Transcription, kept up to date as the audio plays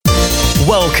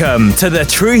Welcome to the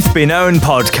Truth Be Known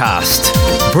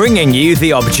podcast, bringing you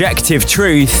the objective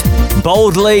truth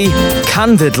boldly,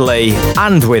 candidly,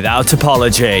 and without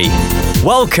apology.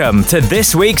 Welcome to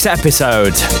this week's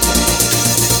episode.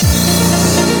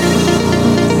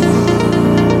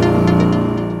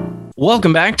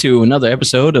 Welcome back to another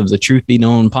episode of the Truth Be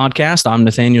Known podcast. I'm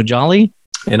Nathaniel Jolly.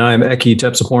 And I'm Eki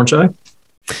Tepsapornchai.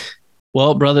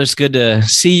 Well, brothers, good to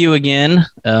see you again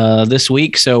this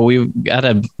week. So we've got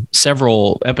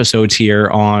several episodes here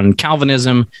on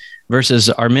Calvinism versus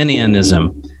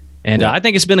Arminianism. And I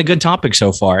think it's been a good topic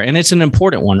so far. And it's an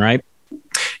important one, right?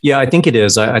 Yeah, I think it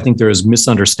is. I think there's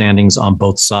misunderstandings on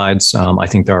both sides. I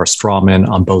think there are straw men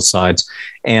on both sides.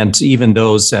 And even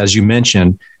those, as you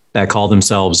mentioned, that call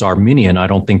themselves Arminian, I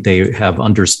don't think they have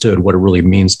understood what it really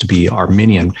means to be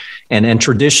Arminian. And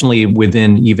traditionally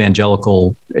within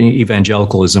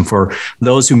evangelicalism, for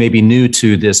those who may be new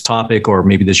to this topic, or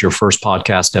maybe this is your first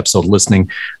podcast episode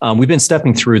listening, we've been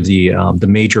stepping through the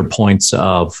major points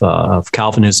of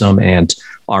Calvinism and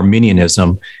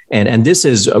Arminianism. And this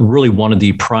is really one of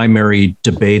the primary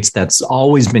debates that's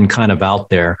always been kind of out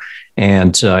there.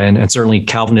 And certainly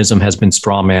Calvinism has been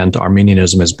strawmanned,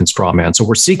 Arminianism has been strawmanned. So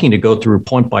we're seeking to go through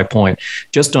point by point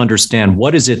just to understand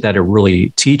what is it that it really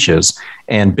teaches,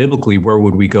 and biblically, where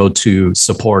would we go to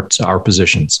support our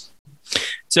positions?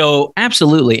 So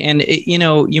absolutely. And,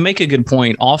 you make a good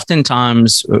point.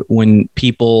 Oftentimes when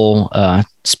people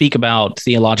speak about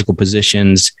theological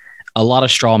positions, a lot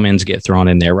of straw men get thrown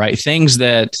in there, right? Things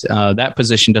that that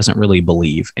position doesn't really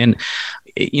believe. And,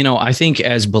 I think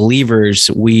as believers,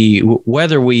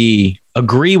 whether we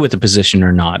agree with the position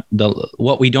or not,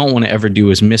 what we don't want to ever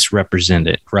do is misrepresent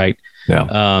it, right?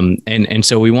 Yeah. And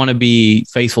so we want to be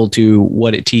faithful to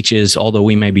what it teaches, although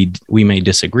we may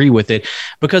disagree with it,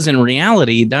 because in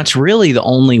reality, that's really the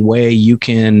only way you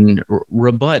can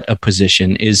rebut a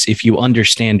position is if you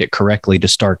understand it correctly to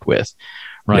start with.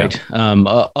 Right.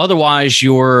 Yeah. Otherwise,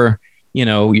 you're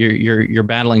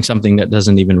battling something that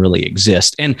doesn't even really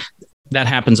exist, and that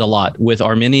happens a lot with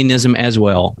Arminianism as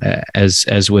well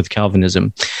as with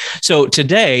Calvinism. So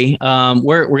today,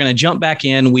 we're going to jump back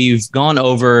in. We've gone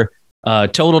over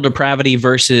total depravity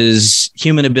versus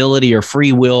human ability or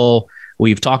free will.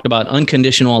 We've talked about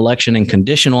unconditional election and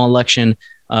conditional election.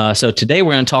 So today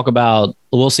we're going to talk about,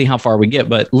 we'll see how far we get,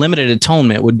 but limited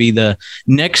atonement would be the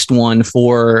next one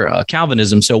for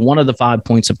Calvinism. So one of the 5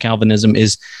 points of Calvinism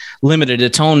is limited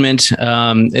atonement.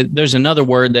 There's another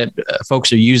word that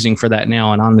folks are using for that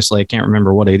now, and honestly, I can't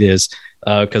remember what it is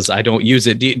because I don't use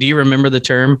it. Do you remember the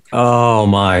term? Oh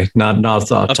my, not off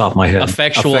the top of my head.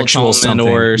 Effectual atonement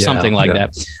or something like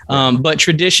that. But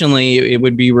traditionally, it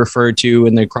would be referred to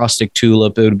in the acrostic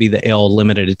tulip. It would be the L,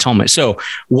 limited atonement. So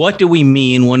what do we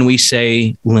mean when we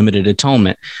say limited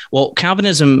atonement? Well,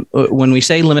 Calvinism, when we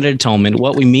say limited atonement,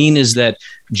 what we mean is that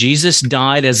Jesus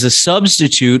died as a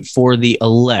substitute for the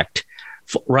elect,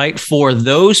 right? For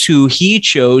those who he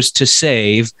chose to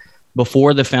save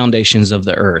before the foundations of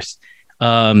the earth.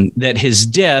 That his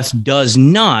death does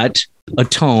not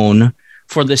atone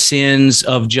for the sins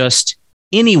of just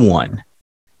anyone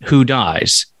who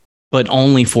dies, but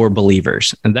only for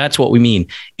believers. And that's what we mean.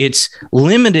 It's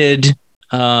limited,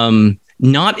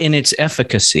 not in its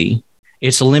efficacy,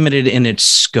 it's limited in its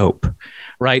scope,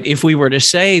 right? If we were to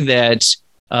say that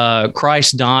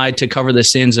Christ died to cover the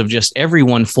sins of just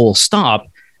everyone full stop,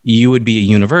 you would be a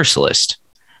universalist,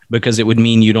 because it would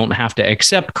mean you don't have to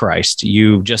accept Christ.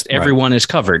 Everyone is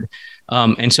covered.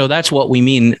 And so that's what we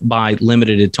mean by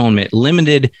limited atonement,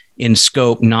 limited in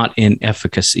scope, not in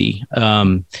efficacy.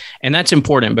 And that's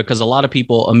important because a lot of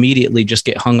people immediately just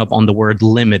get hung up on the word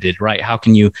limited, right? How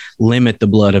can you limit the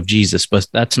blood of Jesus? But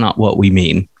that's not what we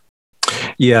mean.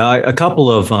 Yeah, a couple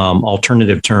of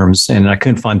alternative terms, and I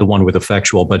couldn't find the one with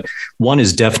effectual, but one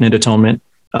is definite atonement.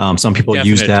 Some people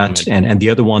use that, and the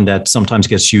other one that sometimes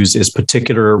gets used is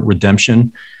particular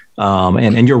redemption.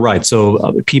 And you're right.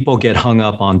 So people get hung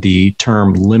up on the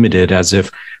term limited as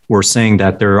if we're saying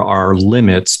that there are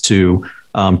limits to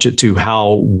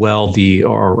how well the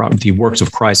works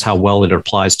of Christ, how well it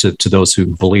applies to those who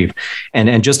believe.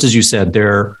 And just as you said,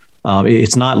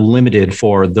 it's not limited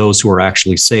for those who are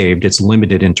actually saved. It's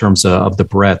limited in terms of the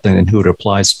breadth and who it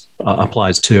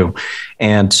applies to.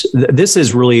 And this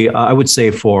is really, I would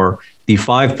say, for the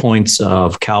 5 points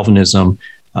of Calvinism,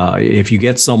 if you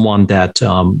get someone that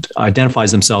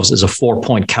identifies themselves as a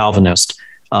 4-point Calvinist,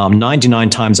 99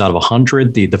 times out of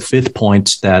 100, the fifth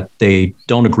point that they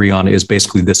don't agree on is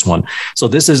basically this one. So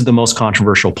this is the most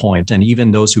controversial point. And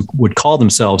even those who would call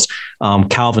themselves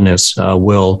Calvinists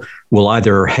will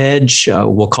either hedge,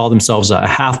 will call themselves a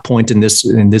half point in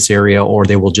this area, or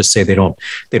they will just say they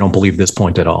don't believe this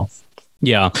point at all.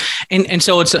 Yeah. And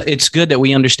so it's good that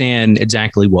we understand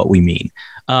exactly what we mean.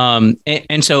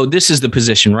 And so this is the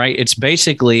position, right? It's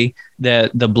basically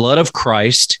that the blood of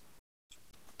Christ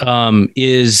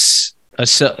is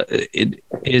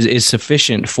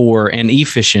sufficient for and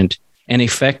efficient and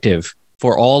effective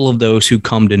for all of those who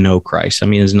come to know Christ. I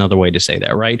mean, there's another way to say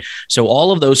that, right? So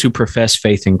all of those who profess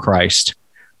faith in Christ,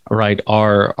 right,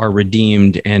 are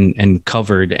redeemed and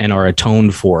covered and are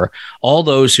atoned for. All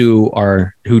those who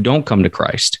don't come to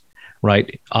Christ,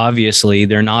 right, obviously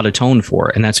they're not atoned for,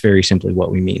 and that's very simply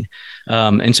what we mean.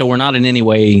 And so we're not in any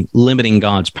way limiting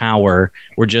God's power.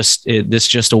 This is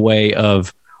just a way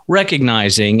of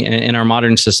recognizing, in our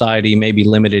modern society, maybe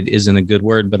limited isn't a good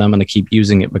word, but I'm going to keep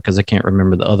using it because I can't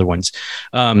remember the other ones.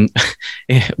 But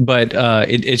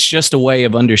it's just a way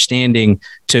of understanding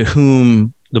to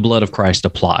whom the blood of Christ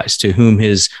applies, to whom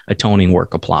his atoning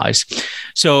work applies.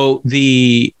 So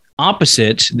the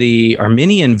opposite, the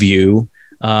Arminian view,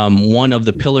 one of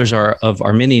the pillars of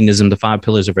Arminianism, the 5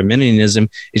 pillars of Arminianism,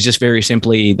 is just very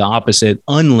simply the opposite,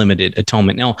 unlimited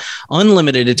atonement. Now,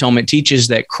 unlimited atonement teaches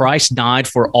that Christ died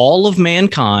for all of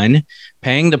mankind,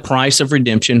 paying the price of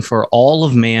redemption for all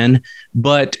of man,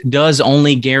 but does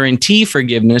only guarantee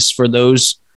forgiveness for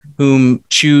those whom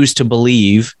choose to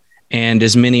believe, and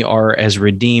as many are as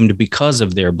redeemed because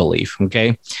of their belief,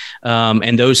 okay?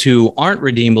 And those who aren't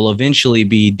redeemed will eventually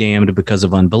be damned because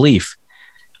of unbelief.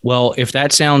 Well, if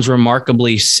that sounds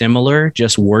remarkably similar,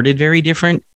 just worded very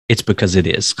different, it's because it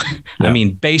is. Yeah. I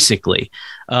mean, basically.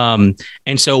 And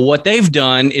so what they've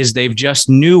done is they've just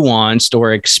nuanced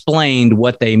or explained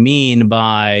what they mean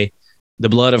by the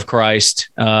blood of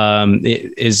Christ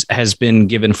has been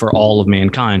given for all of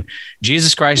mankind.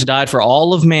 Jesus Christ died for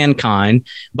all of mankind,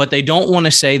 but they don't want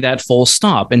to say that full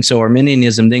stop. And so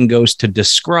Arminianism then goes to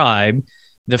describe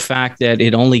the fact that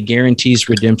it only guarantees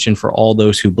redemption for all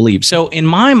those who believe. So in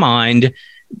my mind,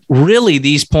 really,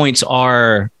 these points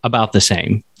are about the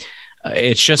same.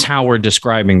 It's just how we're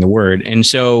describing the word. And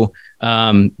so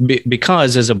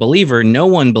because as a believer, no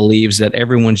one believes that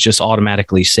everyone's just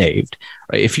automatically saved.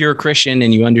 Right? If you're a Christian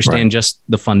and you understand just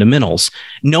the fundamentals,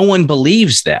 no one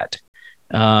believes that.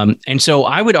 And so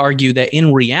I would argue that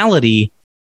in reality,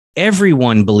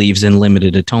 everyone believes in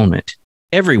limited atonement.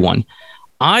 Everyone.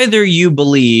 Either you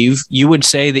would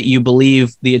say that you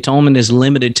believe the atonement is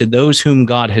limited to those whom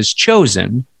God has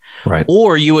chosen, right?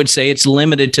 Or you would say it's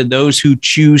limited to those who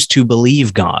choose to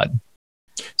believe God.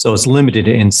 So it's limited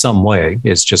in some way.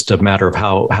 It's just a matter of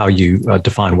how you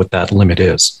define what that limit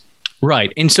is.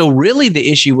 Right. And so really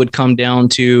the issue would come down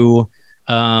to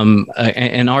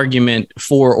an argument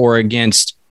for or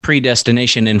against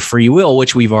predestination and free will,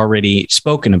 which we've already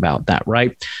spoken about that,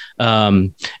 right?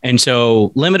 And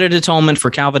so limited atonement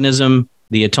for Calvinism,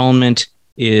 the atonement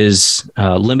is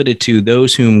limited to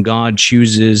those whom God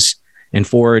chooses and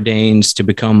foreordains to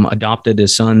become adopted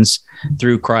as sons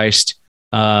through Christ.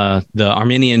 The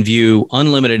Arminian view,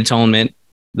 unlimited atonement,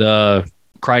 the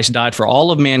Christ died for all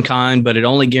of mankind, but it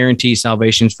only guarantees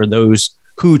salvation for those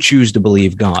who choose to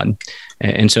believe God.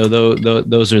 And so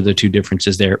those are the two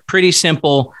differences there. Pretty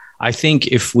simple. I think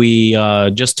if we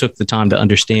just took the time to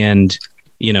understand,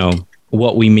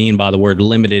 what we mean by the word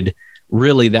limited,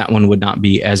 really that one would not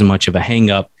be as much of a hang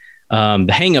up.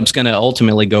 The hang up's going to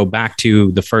ultimately go back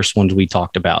to the first ones we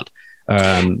talked about.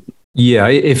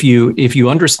 If you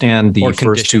understand the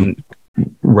first two,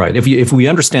 right? If we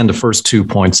understand the first 2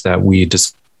 points that we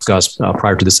discussed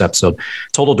prior to this episode,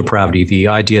 total depravity, the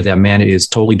idea that man is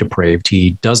totally depraved,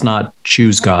 he does not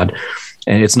choose God.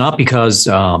 And it's not because,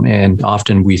 and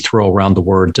often we throw around the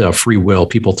word free will.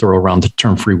 People throw around the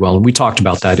term free will. And we talked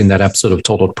about that in that episode of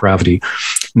Total Depravity.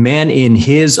 Man in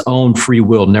his own free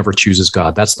will never chooses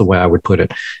God. That's the way I would put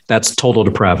it. That's total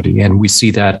depravity. And we see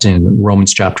that in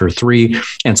Romans chapter 3.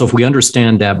 And so if we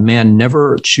understand that man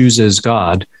never chooses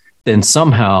God, then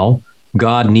somehow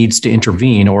God needs to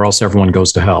intervene or else everyone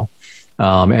goes to hell.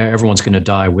 Everyone's going to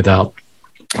die without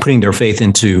putting their faith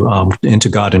into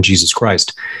God and Jesus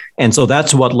Christ. And so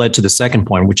that's what led to the second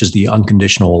point, which is the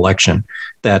unconditional election,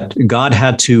 that God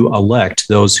had to elect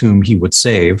those whom he would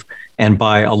save. And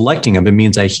by electing them, it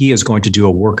means that he is going to do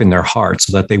a work in their heart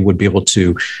so that they would be able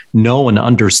to know and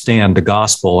understand the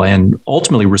gospel and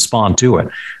ultimately respond to it.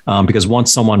 Because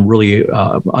once someone really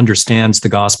understands the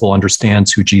gospel,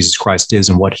 understands who Jesus Christ is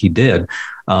and what he did,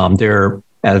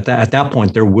 at that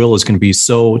point, their will is going to be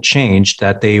so changed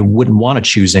that they wouldn't want to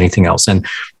choose anything else. And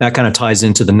that kind of ties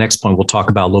into the next point we'll talk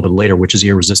about a little bit later, which is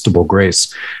irresistible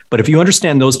grace. But if you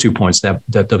understand those 2 points, that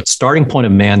the starting point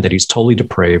of man, that he's totally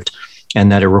depraved,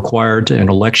 and that it required an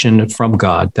election from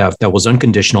God that was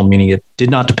unconditional, meaning it did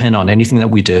not depend on anything that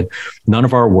we did, none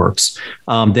of our works,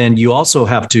 then you also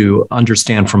have to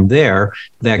understand from there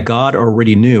that God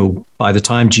already knew by the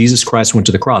time Jesus Christ went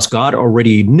to the cross, God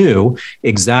already knew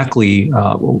exactly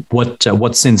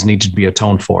what sins needed to be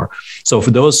atoned for. So for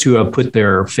those who have put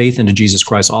their faith into Jesus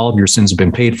Christ, all of your sins have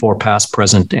been paid for, past,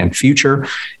 present, and future.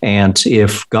 And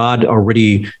if God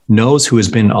already knows who has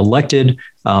been elected,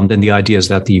 then the idea is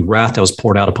that the wrath that was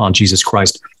poured out upon Jesus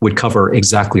Christ would cover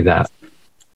exactly that.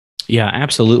 Yeah,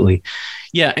 absolutely.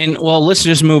 Yeah. And well, let's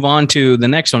just move on to the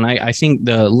next one. I think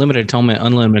the limited atonement,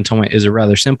 unlimited atonement is a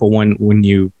rather simple one when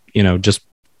you just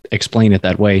explain it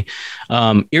that way.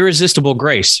 Irresistible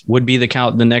grace would be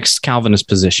the next Calvinist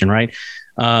position, right?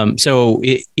 So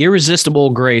irresistible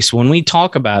grace, when we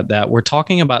talk about that, we're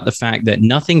talking about the fact that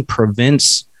nothing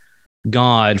prevents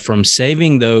God from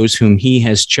saving those whom he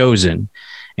has chosen.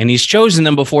 And he's chosen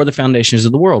them before the foundations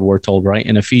of the world, we're told, right?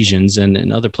 In Ephesians and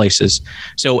in other places.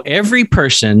 So every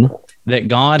person that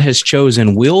God has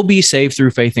chosen will be saved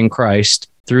through faith in Christ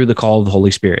through the call of the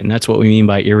Holy Spirit. And that's what we mean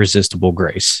by irresistible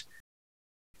grace.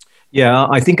 Yeah,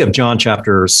 I think of John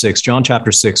chapter 6. John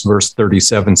chapter 6, verse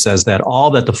 37 says that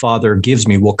all that the Father gives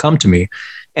me will come to me,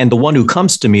 and the one who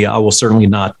comes to me I will certainly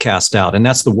not cast out. And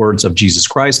that's the words of Jesus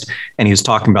Christ. And he's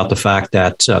talking about the fact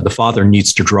that the Father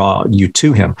needs to draw you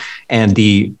to him. And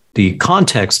the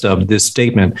context of this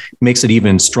statement makes it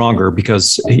even stronger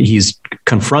because he's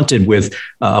confronted with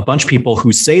a bunch of people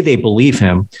who say they believe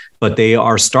him, but they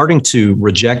are starting to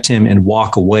reject him and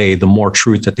walk away the more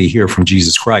truth that they hear from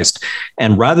Jesus Christ.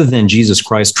 And rather than Jesus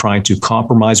Christ trying to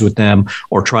compromise with them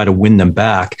or try to win them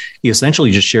back, he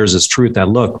essentially just shares this truth that,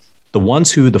 look, the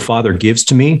ones who the Father gives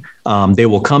to me, they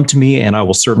will come to me and I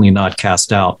will certainly not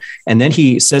cast out. And then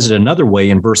he says it another way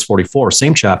in verse 44,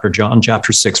 same chapter, John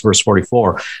chapter 6, verse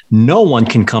 44. No one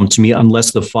can come to me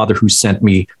unless the Father who sent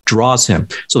me draws him.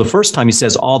 So the first time he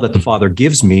says, all that the Father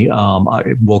gives me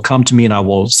will come to me and I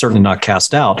will certainly not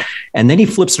cast out. And then he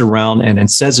flips it around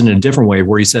and says it in a different way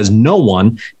where he says, no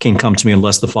one can come to me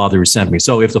unless the Father who sent me.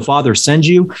 So if the Father sends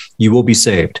you, you will be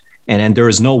saved. And there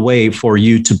is no way for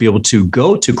you to be able to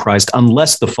go to Christ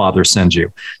unless the Father sends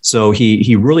you. So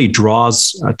he really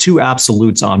draws two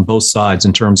absolutes on both sides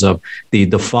in terms of the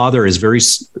Father is very,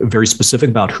 very specific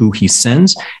about who he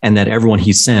sends, and that everyone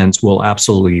he sends will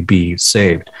absolutely be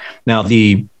saved. Now,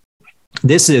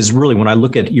 this is really, when I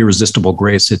look at irresistible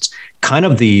grace, it's kind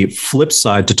of the flip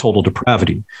side to total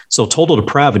depravity. So total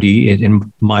depravity,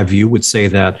 in my view, would say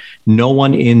that no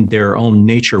one in their own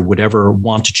nature would ever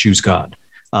want to choose God.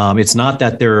 It's not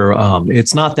that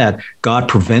it's not that God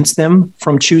prevents them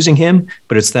from choosing him,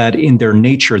 but it's that in their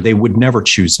nature, they would never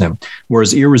choose him.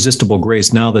 Whereas irresistible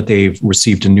grace, now that they've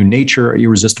received a new nature,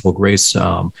 irresistible grace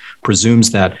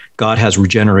presumes that God has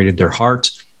regenerated their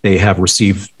heart. They have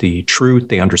received the truth.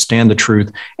 They understand the truth.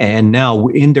 And now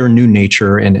in their new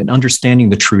nature and understanding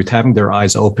the truth, having their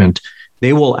eyes opened,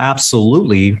 they will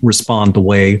absolutely respond the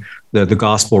way the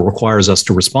gospel requires us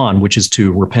to respond, which is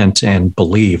to repent and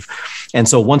believe. And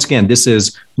so once again, this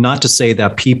is not to say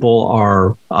that people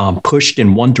are pushed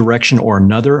in one direction or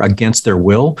another against their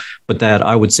will, but that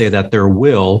I would say that their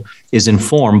will is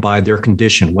informed by their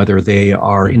condition, whether they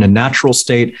are in a natural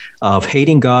state of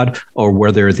hating God or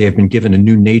whether they have been given a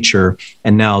new nature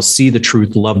and now see the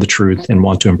truth, love the truth, and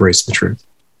want to embrace the truth.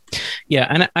 Yeah.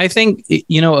 And I think,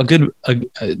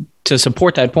 to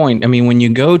support that point, I mean, when you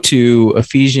go to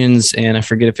Ephesians, and I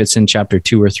forget if it's in chapter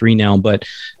 2 or 3 now, but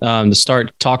the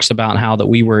start talks about how that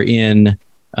we were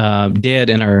dead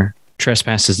in our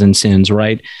trespasses and sins,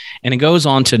 right? And it goes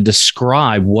on to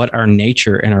describe what our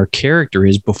nature and our character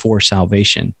is before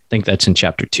salvation. I think that's in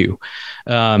chapter 2.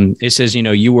 It says,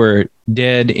 you were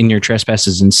dead in your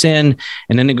trespasses and sin.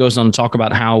 And then it goes on to talk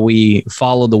about how we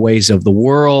follow the ways of the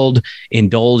world,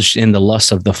 indulged in the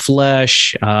lusts of the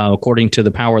flesh, according to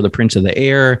the power of the prince of the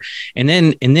air. And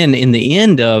then in the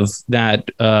end of that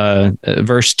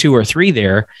verse 2 or 3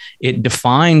 there, it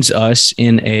defines us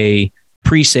in a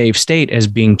pre-saved state as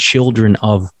being children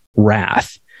of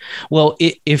wrath. Well,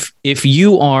 if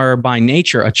you are by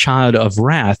nature a child of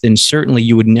wrath, then certainly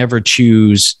you would never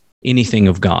choose anything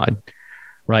of God,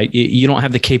 right? You don't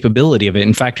have the capability of it.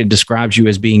 In fact, it describes you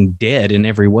as being dead in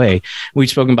every way. We've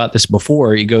spoken about this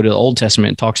before. You go to the Old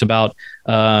Testament, it talks about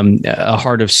a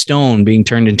heart of stone being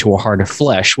turned into a heart of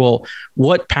flesh. Well,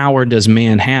 what power does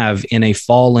man have in a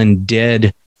fallen,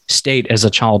 dead state as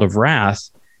a child of wrath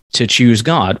to choose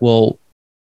God? Well,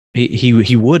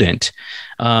 he wouldn't.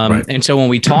 Right. And so when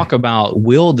we talk about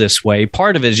will this way,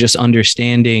 part of it is just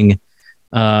understanding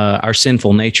our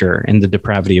sinful nature and the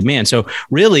depravity of man. So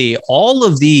really, all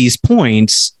of these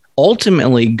points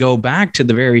ultimately go back to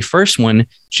the very first one,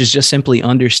 which is just simply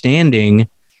understanding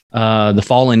the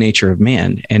fallen nature of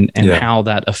man and how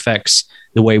that affects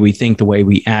the way we think, the way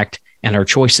we act, and our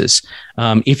choices.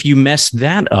 If you mess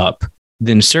that up,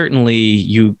 then certainly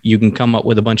you can come up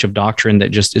with a bunch of doctrine that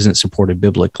just isn't supported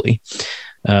biblically.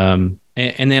 And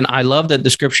then I love that the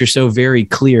scripture is so very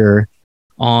clear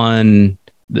on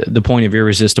the point of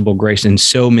irresistible grace in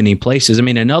so many places. I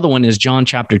mean, another one is John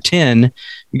chapter 10.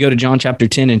 You go to John chapter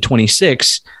 10 and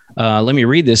 26. Let me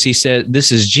read this. He said,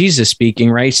 this is Jesus speaking,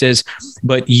 right? He says,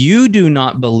 but you do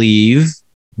not believe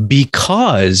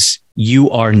because you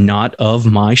are not of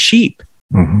my sheep,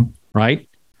 right?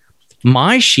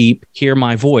 My sheep hear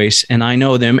my voice, and I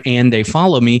know them, and they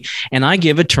follow me, and I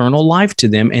give eternal life to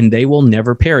them, and they will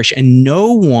never perish, and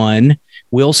no one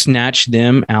will snatch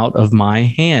them out of my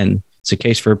hand. It's a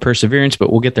case for perseverance,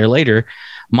 but we'll get there later.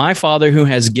 My Father who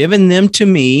has given them to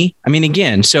me. I mean,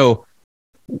 again, so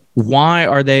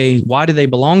why do they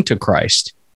belong to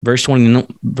Christ? Verse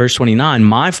 29,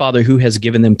 my Father who has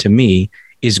given them to me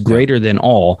is greater than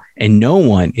all, and no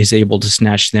one is able to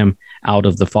snatch them out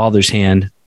of the Father's hand,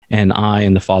 and I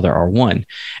and the Father are one.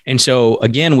 And so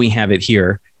again, we have it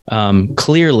here.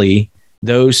 Clearly,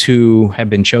 those who have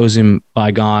been chosen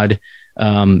by God,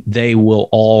 they will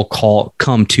all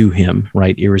come to him,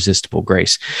 right? Irresistible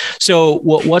grace. So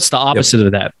what's the opposite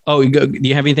of that? Oh, do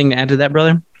you have anything to add to that,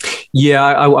 brother? Yeah,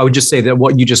 I would just say that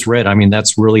what you just read, I mean,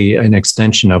 that's really an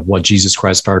extension of what Jesus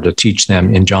Christ started to teach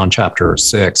them in John chapter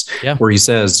 6, where he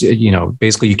says,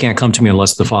 basically, you can't come to me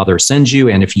unless the Father sends you.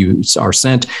 And if you are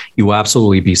sent, you will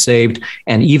absolutely be saved.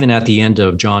 And even at the end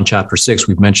of John chapter 6,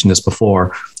 we've mentioned this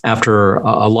before, after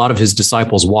a lot of his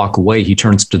disciples walk away, he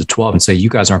turns to the 12 and say, you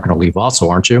guys aren't going to leave also,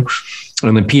 aren't you?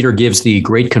 And then Peter gives the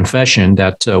great confession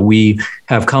that we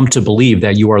have come to believe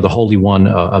that you are the Holy One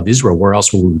of Israel. Where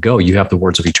else will we go? You have the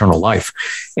words of eternal life.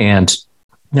 And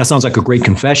that sounds like a great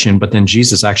confession, but then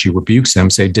Jesus actually rebukes them,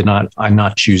 say, did not I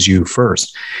not choose you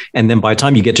first? And then by the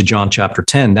time you get to John chapter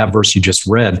 10, that verse you just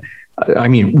read, I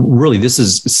mean, really, this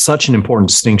is such an important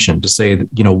distinction to say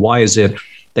that, why is it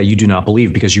that you do not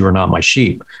believe? Because you are not my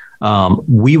sheep.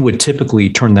 We would typically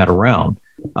turn that around.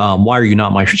 Why are you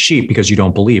not my sheep? Because you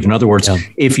don't believe. In other words,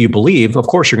 if you believe, of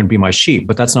course, you're going to be my sheep,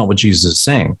 but that's not what Jesus is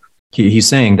saying. He's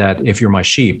saying that if you're my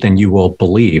sheep, then you will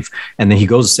believe. And then he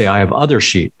goes to say, I have other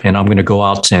sheep, and I'm going to go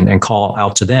out and call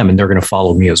out to them, and they're going to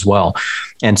follow me as well.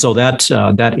 And so that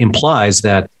implies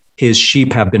that his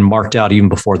sheep have been marked out even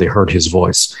before they heard his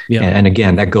voice. Yeah. And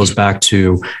again, that goes back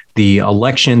to the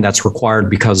election that's required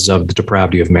because of the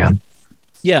depravity of man.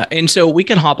 Yeah. And so we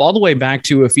can hop all the way back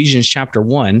to Ephesians chapter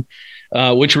 1.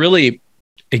 Which really,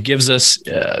 it gives us,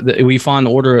 we find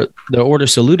the order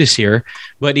salutis here,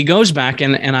 but he goes back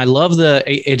and I love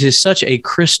it is such a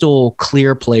crystal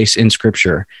clear place in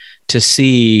scripture to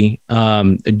see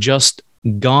just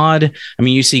God. I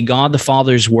mean, you see God the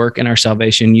Father's work in our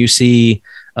salvation. You see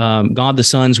God the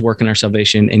Son's work in our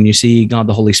salvation, and you see God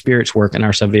the Holy Spirit's work in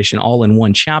our salvation all in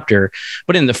one chapter.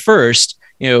 But in the first,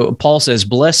 Paul says,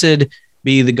 blessed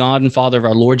be the God and Father of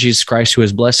our Lord Jesus Christ, who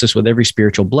has blessed us with every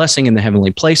spiritual blessing in the heavenly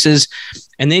places.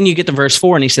 And then you get to verse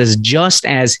 4, and he says, just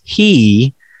as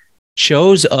he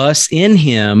chose us in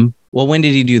him. Well, when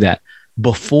did he do that?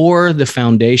 Before the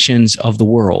foundations of the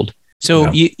world.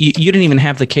 So you didn't even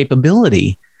have the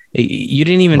capability. You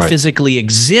didn't even physically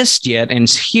exist yet. And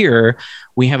here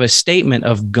we have a statement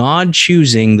of God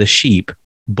choosing the sheep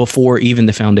before even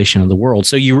the foundation of the world.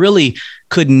 So you really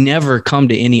could never come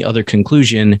to any other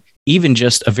conclusion, even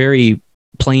just a very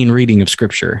plain reading of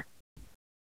scripture.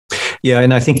 Yeah,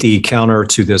 and I think the counter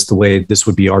to this, the way this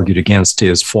would be argued against,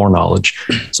 is foreknowledge.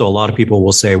 So a lot of people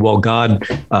will say, well, God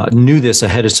knew this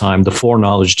ahead of time. The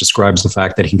foreknowledge describes the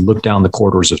fact that he looked down the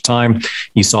corridors of time.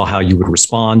 He saw how you would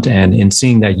respond. And in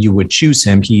seeing that you would choose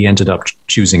him, he ended up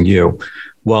choosing you.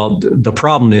 Well, the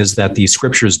problem is that the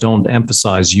scriptures don't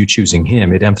emphasize you choosing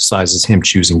him. It emphasizes him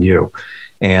choosing you.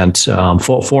 And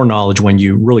foreknowledge, when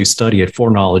you really study it,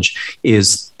 foreknowledge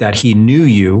is that he knew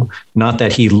you, not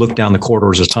that he looked down the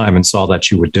corridors of time and saw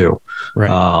that you would do.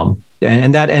 Right.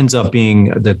 And that ends up being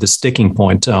the sticking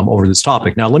point over this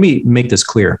topic. Now, let me make this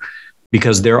clear,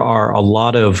 because there are a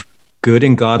lot of good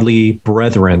and godly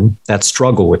brethren that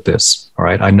struggle with this. All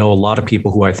right. I know a lot of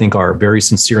people who I think are very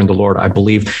sincere in the Lord. I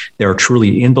believe they are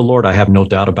truly in the Lord. I have no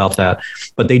doubt about that.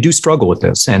 But they do struggle with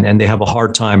this, and they have a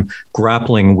hard time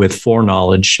grappling with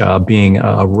foreknowledge being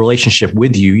a relationship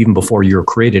with you even before you're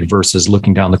created versus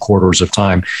looking down the corridors of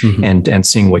time and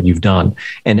seeing what you've done.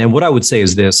 And what I would say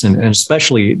is this, and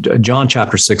especially John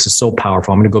chapter 6 is so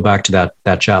powerful. I'm going to go back to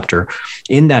that chapter.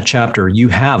 In that chapter, you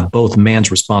have both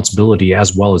man's responsibility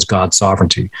as well as God's God's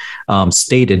sovereignty,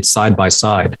 stated side by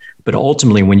side. But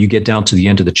ultimately, when you get down to the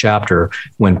end of the chapter,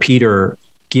 when Peter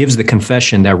gives the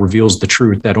confession that reveals the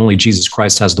truth that only Jesus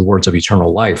Christ has the words of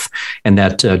eternal life, and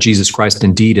that Jesus Christ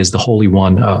indeed is the Holy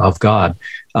One of God.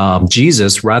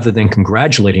 Jesus, rather than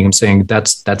congratulating him, saying,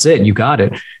 that's it, you got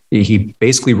it, he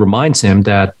basically reminds him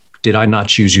that, did I not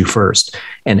choose you first?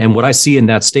 And what I see in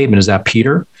that statement is that,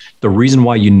 Peter, the reason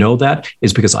why you know that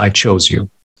is because I chose you.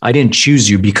 I didn't choose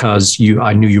you because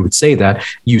I knew you would say that.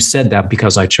 You said that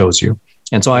because I chose you.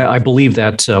 And so I believe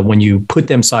that when you put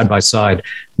them side by side,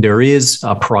 there is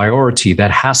a priority that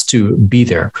has to be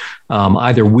there.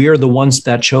 Either we are the ones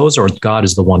that chose or God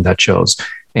is the one that chose.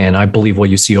 And I believe what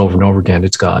you see over and over again,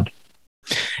 it's God.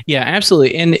 Yeah,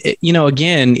 absolutely. And,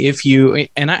 again, if you,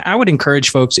 and I would encourage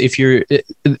folks,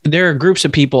 there are groups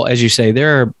of people, as you say,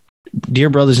 there are dear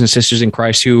brothers and sisters in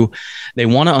Christ who they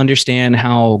want to understand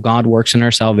how God works in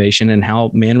our salvation and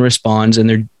how man responds, and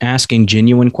they're asking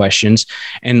genuine questions.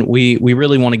 And we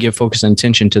really want to give focus and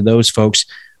attention to those folks.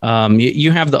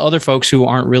 You have the other folks who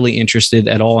aren't really interested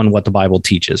at all in what the Bible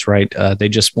teaches, right? They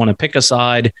just want to pick a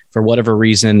side for whatever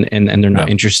reason, and they're not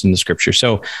interested in the scripture.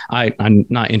 So I'm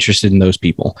not interested in those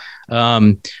people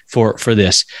for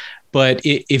this. But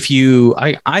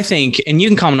I think, and you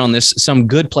can comment on this, some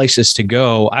good places to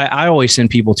go. I always send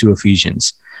people to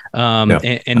Ephesians.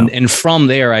 And from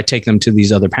there, I take them to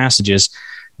these other passages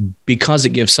because it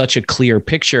gives such a clear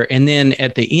picture. And then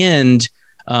at the end,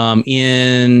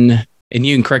 and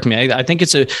you can correct me, I think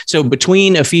so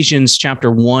between Ephesians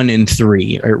chapter 1 and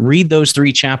 3, read those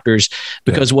 3 chapters,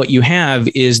 because what you have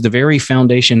is the very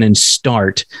foundation and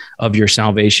start of your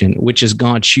salvation, which is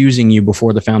God choosing you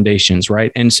before the foundations,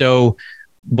 right? And so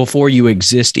before you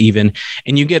exist even,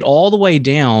 and you get all the way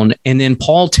down, and then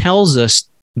Paul tells us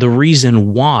the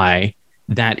reason why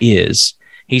that is.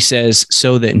 He says,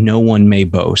 so that no one may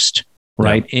boast,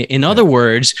 right? In other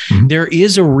words, there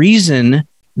is a reason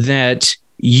that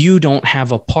you don't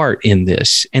have a part in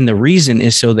this. And the reason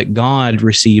is so that God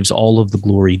receives all of the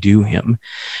glory due him.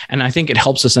 And I think it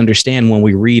helps us understand when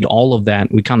we read all of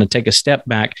that, we kind of take a step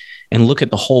back and look at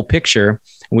the whole picture.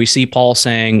 And we see Paul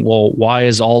saying, well, why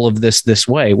is all of this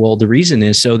way? Well, the reason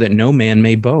is so that no man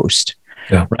may boast,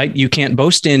 right? You can't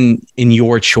boast in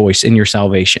your choice, in your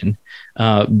salvation,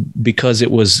 because it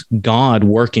was God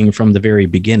working from the very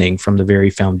beginning, from the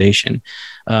very foundation.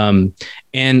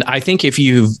 And I think if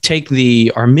you take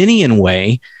the Arminian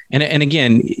way, and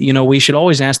again, we should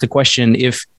always ask the question,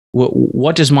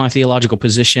 what does my theological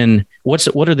position,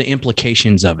 what are the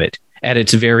implications of it at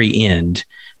its very end?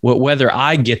 Whether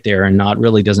I get there or not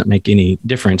really doesn't make any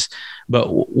difference. But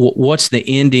what's the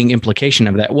ending implication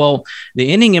of that? Well,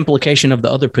 the ending implication of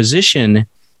the other position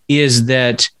is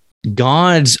that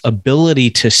God's ability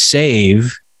to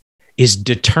save is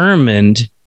determined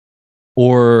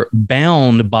or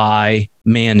bound by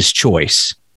man's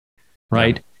choice,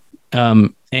 right?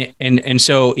 And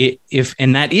so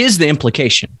and that is the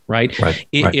implication, right?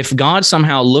 If God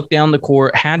somehow had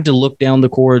to look down the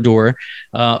corridor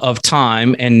of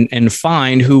time and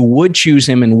find who would choose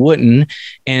him and wouldn't,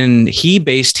 and he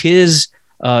based his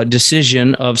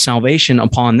decision of salvation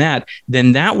upon that,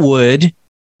 then that would,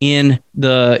 in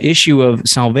the issue of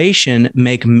salvation,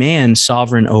 make man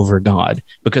sovereign over God,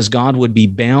 because God would be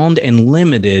bound and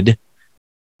limited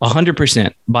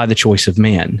 100% by the choice of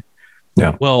man.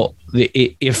 Yeah. Well,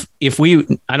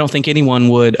 I don't think anyone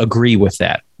would agree with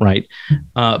that, right?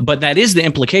 But that is the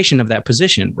implication of that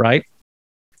position, right?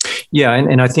 Yeah,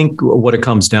 and I think what it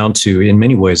comes down to in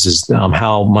many ways is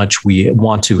how much we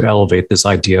want to elevate this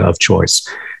idea of choice.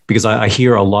 Because I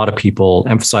hear a lot of people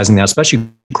emphasizing that, especially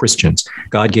Christians.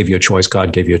 God gave you a choice.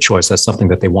 God gave you a choice. That's something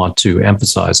that they want to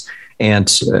emphasize.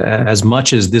 And as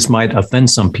much as this might offend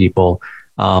some people,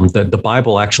 the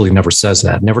Bible actually never says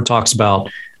that. It never talks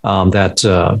about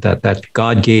that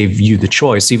God gave you the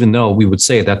choice, even though we would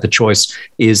say that the choice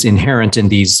is inherent in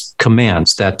these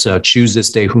commands that choose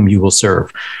this day whom you will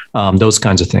serve, those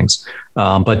kinds of things.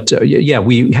 But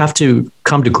we have to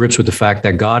come to grips with the fact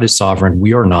that God is sovereign.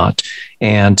 We are not.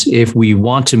 And if we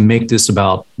want to make this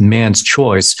about man's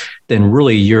choice, then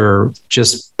really you're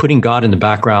just putting God in the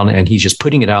background and he's just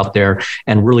putting it out there.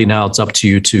 And really now it's up to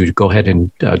you to go ahead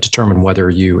and determine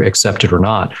whether you accept it or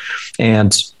not.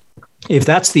 And if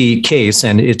that's the case,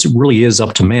 and it really is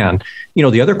up to man,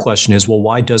 the other question is, well,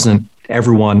 why doesn't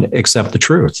everyone accept the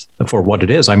truth for what it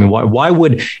is? I mean, why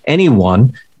would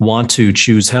anyone want to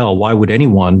choose hell? Why would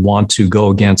anyone want to go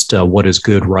against what is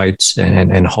good, right,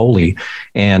 and holy?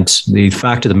 And the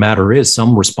fact of the matter is,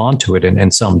 some respond to it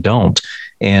and some don't.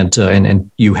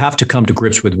 And you have to come to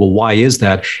grips with, well, why is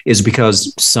that? Is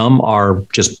because some are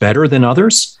just better than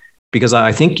others? because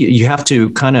I think you have to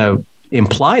kind of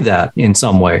imply that in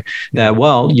some way that,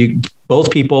 well,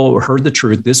 both people heard the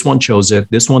truth. This one chose it.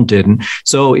 This one didn't.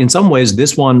 So in some ways,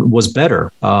 this one was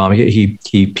better.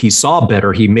 He saw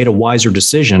better. He made a wiser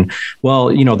decision. Well,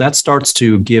 that starts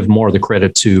to give more of the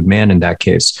credit to man in that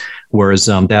case. Whereas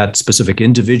that specific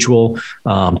individual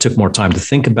took more time to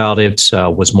think about it,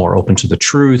 was more open to the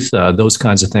truth, those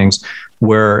kinds of things.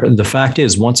 Where the fact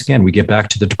is, once again, we get back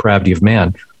to the depravity of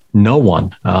man. No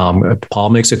one, Paul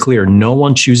makes it clear, no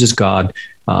one chooses God.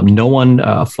 No one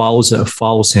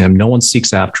follows him. No one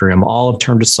seeks after him. All have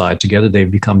turned aside. Together they've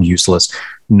become useless.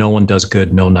 No one does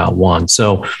good. No, not one.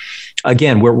 So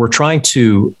again, we're trying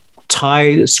to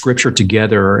tie scripture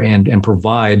together and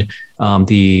provide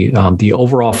the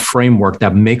overall framework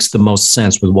that makes the most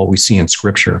sense with what we see in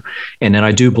scripture. And then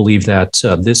I do believe that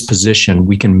this position,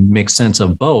 we can make sense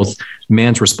of both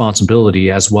man's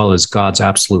responsibility as well as God's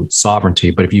absolute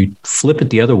sovereignty. But if you flip it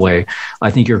the other way,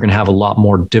 I think you're going to have a lot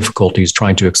more difficulties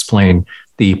trying to explain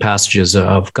the passages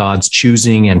of God's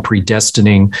choosing and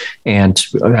predestining. And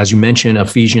as you mentioned,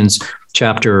 Ephesians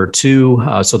chapter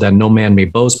 2, so that no man may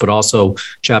boast, but also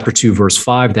chapter 2, verse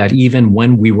 5, that even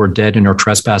when we were dead in our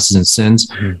trespasses and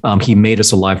sins, he made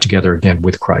us alive together again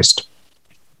with Christ.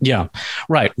 Yeah,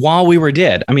 right. While we were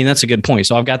dead. I mean, that's a good point.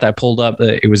 So I've got that pulled up.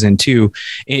 It was in 2.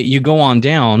 You go on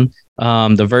down,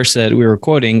 the verse that we were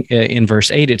quoting in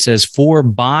verse 8, it says, "For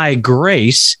by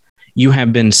grace you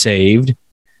have been saved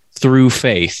through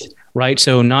faith." Right?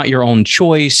 So not your own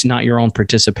choice, not your own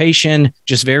participation,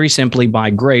 just very simply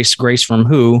by grace. Grace from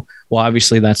who? Well,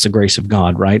 obviously that's the grace of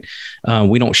God, right?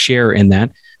 We don't share in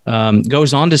that.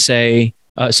 Goes on to say,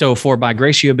 so for by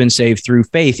grace you have been saved through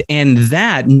faith, and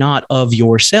that not of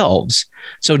yourselves.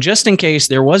 So just in case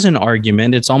there was an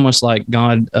argument, it's almost like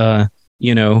God,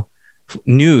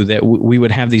 knew that we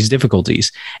would have these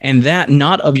difficulties, and that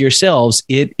not of yourselves,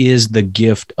 it is the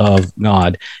gift of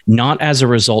God, not as a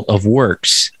result of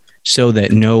works, so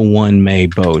that no one may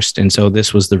boast. And so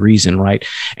this was the reason, right?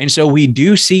 And so we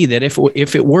do see that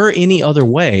if it were any other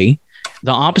way,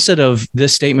 the opposite of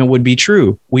this statement would be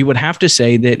true. We would have to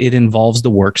say that it involves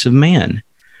the works of man.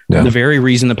 Yeah. The very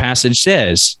reason the passage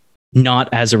says, not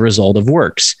as a result of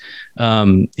works,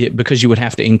 because you would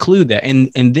have to include that.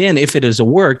 And then if it is a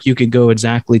work, you could go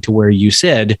exactly to where you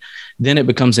said, then it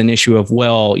becomes an issue of,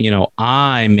 well,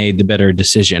 I made the better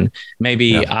decision.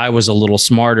 Maybe I was a little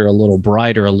smarter, a little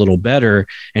brighter, a little better.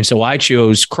 And so I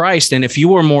chose Christ. And if you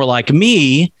were more like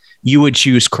me, you would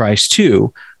choose Christ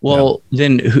too. Well,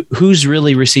 then who's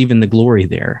really receiving the glory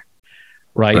there?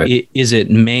 Right? Is it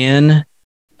man?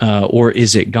 Or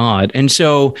is it God? And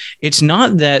so it's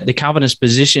not that the Calvinist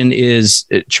position is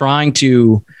trying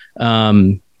to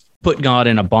put God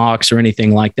in a box or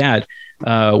anything like that.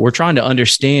 We're trying to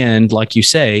understand, like you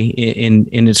say,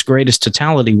 in its greatest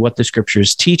totality, what the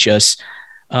scriptures teach us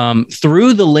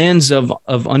through the lens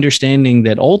of understanding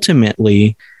that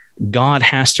ultimately God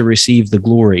has to receive the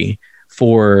glory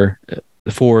for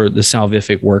the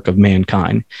salvific work of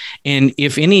mankind. And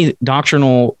if any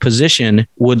doctrinal position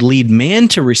would lead man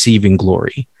to receiving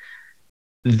glory,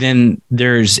 then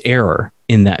there's error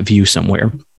in that view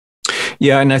somewhere.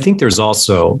 Yeah, and I think there's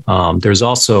also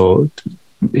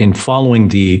in following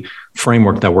the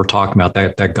framework that we're talking about,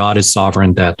 that God is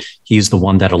sovereign, that he's the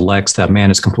one that elects, that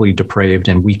man is completely depraved,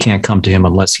 and we can't come to him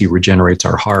unless he regenerates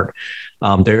our heart.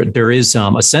 There is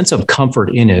a sense of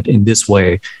comfort in it in this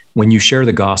way. When you share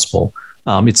the gospel,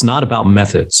 it's not about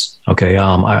methods. Okay.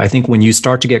 I think when you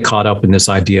start to get caught up in this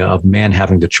idea of man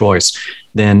having the choice,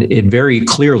 then it very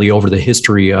clearly over the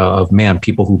history of man,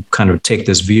 people who kind of take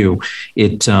this view,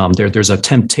 there's a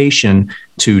temptation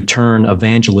to turn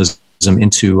evangelism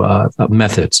into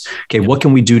methods. Okay, what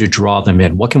can we do to draw them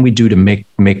in? What can we do to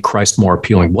make Christ more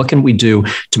appealing? What can we do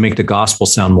to make the gospel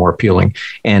sound more appealing?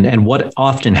 And what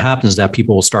often happens is that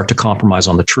people will start to compromise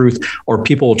on the truth, or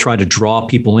people will try to draw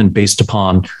people in based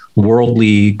upon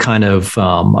worldly kind of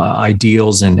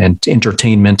ideals and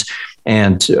entertainment.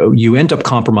 And you end up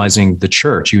compromising the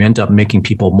church. You end up making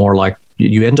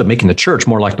the church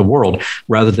more like the world,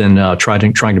 rather than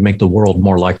trying to make the world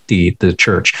more like the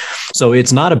church. So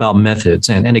it's not about methods.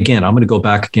 And again, I'm going to go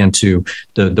back again to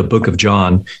the book of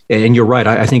John. And you're right.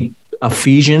 I think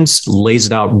Ephesians lays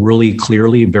it out really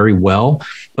clearly, very well.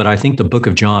 But I think the book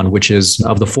of John, which is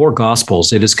of the four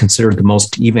gospels, it is considered the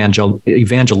most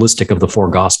evangelistic of the four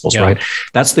gospels, right?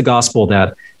 That's the gospel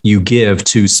that you give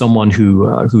to someone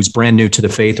who's brand new to the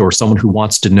faith, or someone who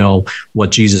wants to know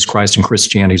what Jesus Christ and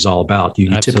Christianity is all about. You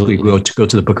typically go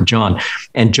to the book of John,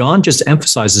 and John just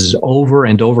emphasizes over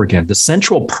and over again. The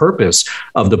central purpose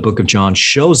of the book of John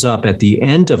shows up at the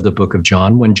end of the book of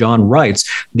John when John writes,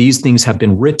 "These things have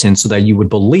been written so that you would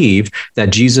believe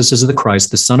that Jesus is the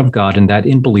Christ, the Son of God, and that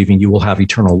in believing you will have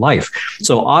eternal life."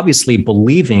 So obviously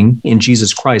believing in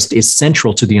Jesus Christ is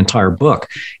central to the entire book.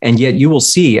 And yet you will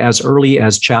see as early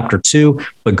as chapter 2,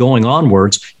 but going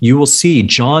onwards, you will see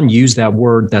John use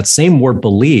that same word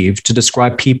believe to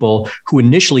describe people who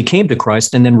initially came to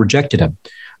Christ and then rejected him.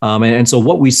 And so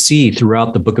what we see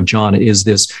throughout the book of John is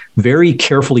this very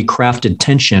carefully crafted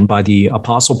tension by the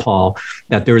Apostle Paul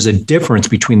that there is a difference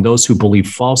between those who believe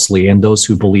falsely and those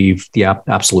who believe the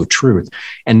absolute truth.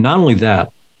 And not only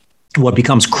that, what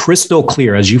becomes crystal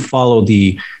clear as you follow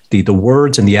the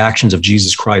words and the actions of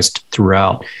Jesus Christ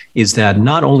throughout is that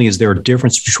not only is there a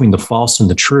difference between the false and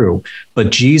the true,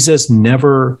 but Jesus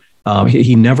never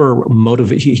he never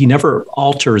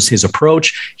alters his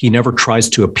approach. He never tries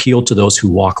to appeal to those who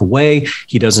walk away.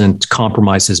 He doesn't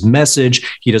compromise his message.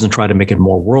 He doesn't try to make it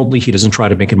more worldly. He doesn't try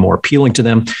to make it more appealing to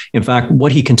them. In fact,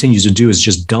 what he continues to do is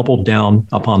just double down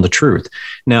upon the truth.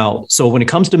 Now, so when it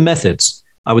comes to methods,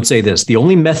 I would say this: the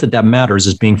only method that matters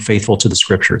is being faithful to the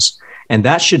scriptures. And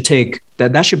that should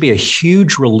be a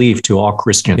huge relief to all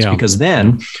Christians, because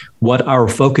then what our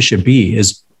focus should be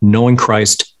is knowing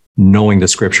Christ, knowing the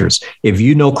scriptures. If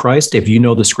you know Christ, if you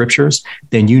know the scriptures,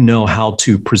 then you know how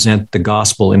to present the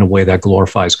gospel in a way that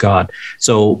glorifies God.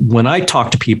 So when I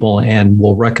talk to people and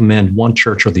will recommend one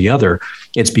church or the other,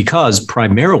 it's because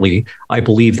primarily I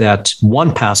believe that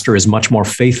one pastor is much more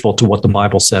faithful to what the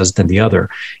Bible says than the other.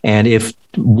 And if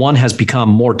one has become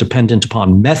more dependent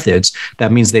upon methods,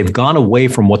 that means they've gone away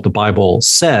from what the Bible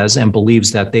says and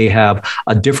believes that they have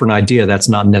a different idea that's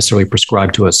not necessarily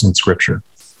prescribed to us in scripture.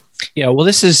 Yeah, well,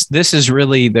 this is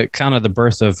really the kind of the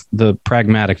birth of the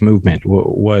pragmatic movement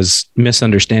was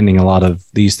misunderstanding a lot of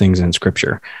these things in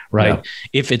scripture, right? Yeah.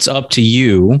 If it's up to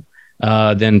you,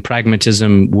 then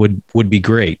pragmatism would be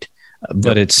great,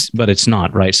 but it's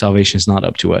not, right? Salvation is not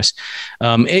up to us.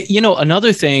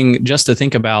 Another thing just to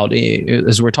think about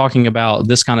as we're talking about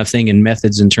this kind of thing in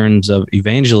methods in terms of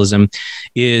evangelism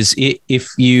is if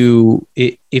you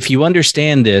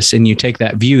understand this and you take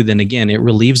that view, then again, it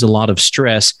relieves a lot of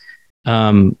stress.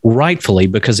 Rightfully,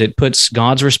 because it puts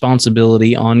God's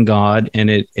responsibility on God,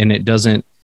 and it doesn't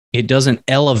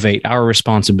elevate our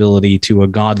responsibility to a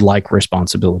God-like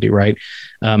responsibility, right?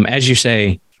 As you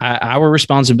say, our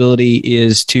responsibility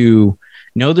is to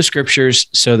know the scriptures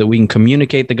so that we can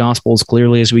communicate the gospel as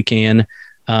clearly as we can,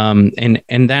 and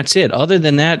that's it. Other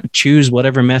than that, choose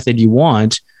whatever method you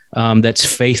want. That's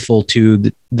faithful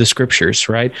to the scriptures,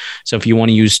 right? So if you want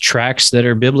to use tracts that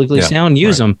are biblically sound,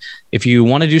 use them. If you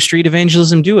want to do street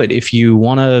evangelism, do it. If you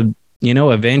want to,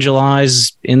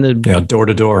 evangelize in the door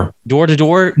to door,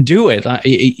 do it.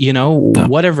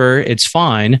 Whatever, it's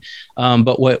fine.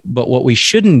 But what we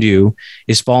shouldn't do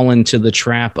is fall into the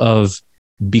trap of,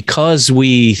 because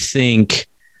we think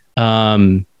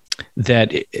that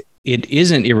it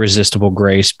isn't irresistible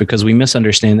grace, because we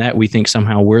misunderstand that. We think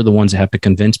somehow we're the ones that have to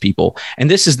convince people.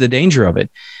 And this is the danger of it.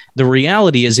 The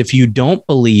reality is, if you don't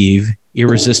believe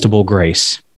irresistible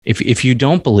grace, if you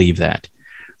don't believe that,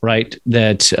 right,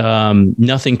 that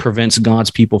nothing prevents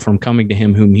God's people from coming to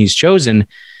him whom he's chosen,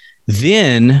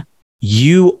 then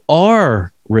you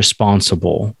are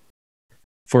responsible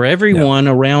for everyone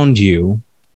around you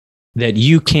that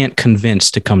you can't convince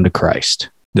to come to Christ.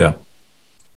 Yeah.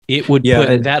 It would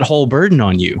put that whole burden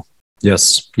on you.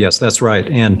 Yes, that's right.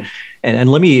 And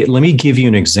let me give you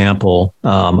an example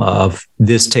of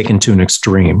this taken to an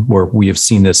extreme where we have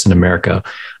seen this in America.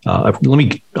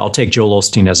 I'll take Joel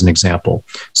Osteen as an example.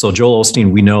 So Joel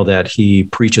Osteen, we know that he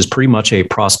preaches pretty much a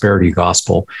prosperity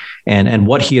gospel, and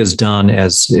what he has done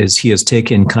is he has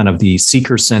taken kind of the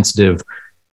seeker-sensitive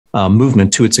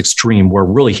movement to its extreme, where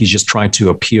really he's just trying to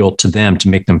appeal to them to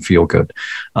make them feel good.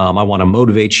 I want to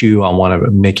motivate you. I want to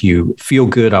make you feel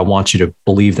good. I want you to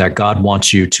believe that God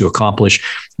wants you to accomplish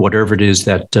whatever it is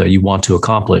that you want to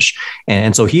accomplish.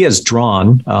 And so he has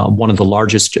drawn one of the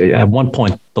largest, at one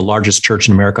point, the largest church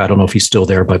in America. I don't know if he's still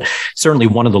there, but certainly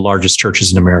one of the largest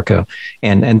churches in America.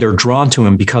 And they're drawn to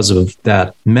him because of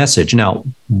that message. Now,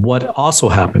 what also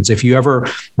happens, if you ever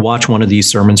watch one of these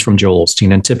sermons from Joel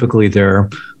Osteen, and typically they're,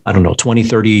 20,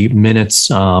 30 minutes,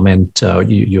 and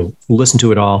you'll listen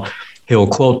to it all. He'll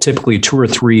quote typically 2 or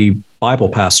 3 Bible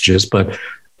passages, but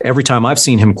every time I've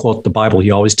seen him quote the Bible, he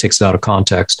always takes it out of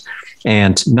context.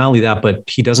 And not only that, but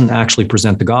he doesn't actually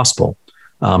present the gospel.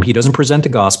 He doesn't present the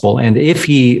gospel. And if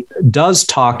he does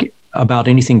talk about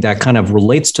anything that kind of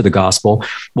relates to the gospel,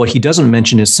 what he doesn't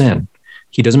mention is sin.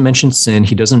 He doesn't mention sin.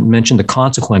 He doesn't mention the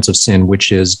consequence of sin,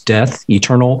 which is death,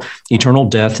 eternal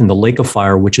death in the lake of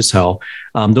fire, which is hell.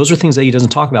 Those are things that he doesn't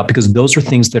talk about because those are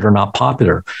things that are not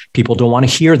popular. People don't want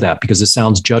to hear that because it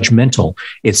sounds judgmental.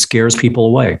 It scares people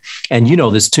away. And you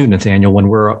know this too, Nathaniel, when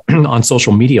we're on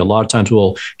social media, a lot of times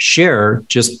we'll share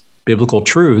just biblical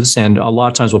truths. And a lot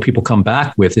of times what people come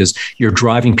back with is you're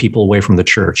driving people away from the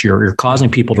church. You're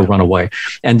causing people to run away.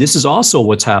 And this is also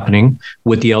what's happening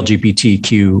with the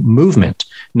LGBTQ movement.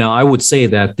 Now, I would say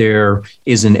that there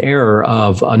is an error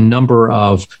of a number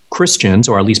of Christians,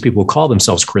 or at least people who call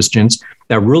themselves Christians,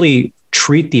 that really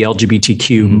treat the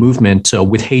LGBTQ movement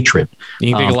with hatred.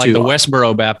 You think like the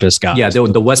Westboro Baptist guys. Yeah,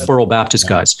 the Westboro Baptist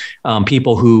guys,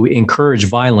 people who encourage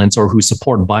violence or who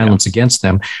support violence against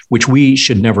them, which we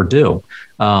should never do.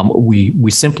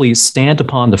 We simply stand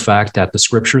upon the fact that the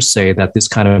scriptures say that this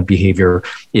kind of behavior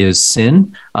is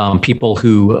sin. People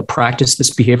who practice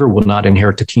this behavior will not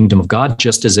inherit the kingdom of God,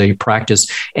 just as they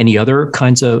practice any other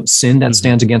kinds of sin that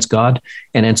stands against God.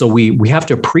 And so we have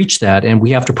to preach that, and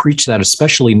we have to preach that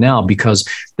especially now because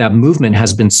that movement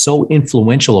has been so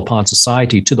influential upon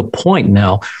society to the point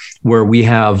now where we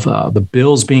have the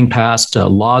bills being passed,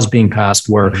 laws being passed,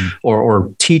 where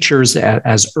or teachers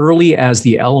as early as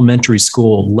the elementary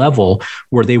school level,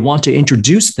 where they want to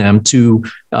introduce them to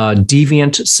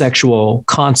deviant sexual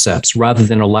concepts rather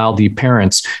than allow the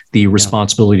parents the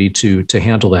responsibility to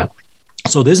handle that.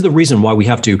 So this is the reason why we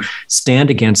have to stand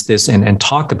against this and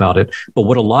talk about it. But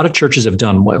what a lot of churches have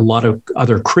done, what a lot of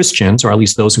other Christians, or at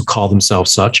least those who call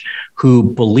themselves such, who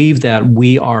believe that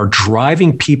we are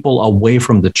driving people away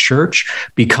from the church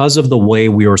because of the way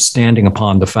we are standing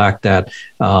upon the fact that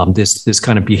this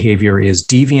kind of behavior is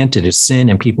deviant, it is sin,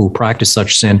 and people who practice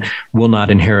such sin will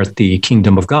not inherit the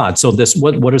kingdom of God. So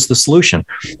what is the solution?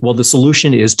 Well, the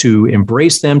solution is to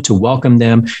embrace them, to welcome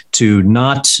them, to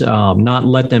not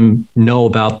let them know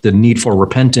about the need for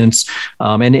repentance.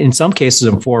 And in some cases,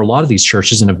 and for a lot of these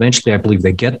churches, and eventually I believe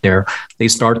they get there, they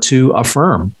start to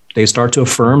affirm. They start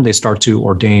to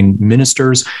ordain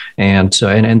ministers, and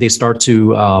they start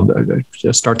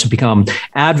to become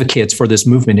advocates for this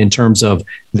movement in terms of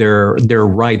their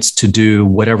rights to do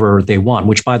whatever they want,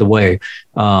 which, by the way,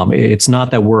 it's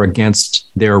not that we're against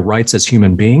their rights as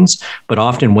human beings, but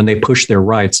often when they push their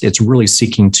rights, it's really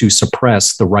seeking to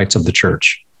suppress the rights of the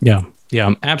church.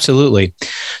 Yeah, absolutely.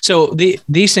 So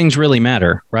these things really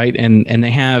matter, right? And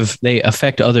they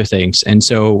affect other things. And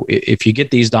so if you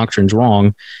get these doctrines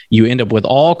wrong, you end up with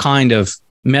all kind of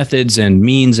methods and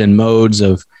means and modes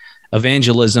of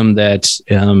evangelism that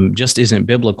just isn't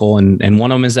biblical. And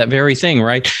one of them is that very thing,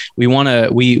 right? We want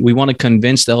to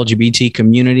convince the LGBT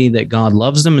community that God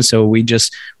loves them. And so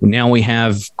now we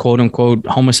have quote unquote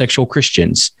homosexual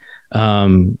Christians.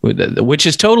 Which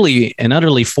is totally and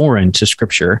utterly foreign to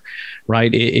Scripture,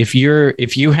 right? If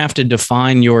you have to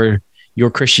define your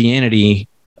Christianity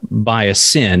by a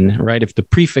sin, right? If the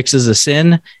prefix is a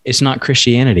sin, it's not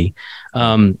Christianity.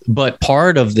 But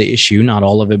part of the issue, not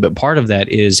all of it, but part of that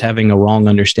is having a wrong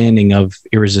understanding of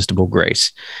irresistible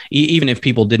grace, even if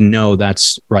people didn't know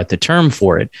that's right the term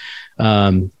for it.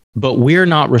 But we're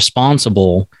not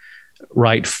responsible,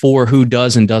 right, for who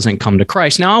does and doesn't come to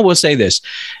Christ. Now, I will say this: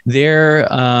 maybe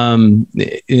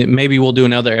we'll do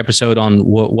another episode on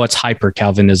what's hyper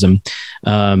Calvinism.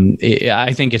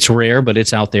 I think it's rare, but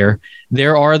it's out there.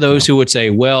 There are those who would say,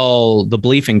 well, the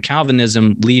belief in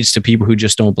Calvinism leads to people who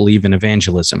just don't believe in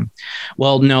evangelism.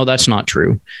 Well, no, that's not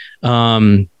true.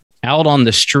 Out on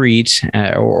the street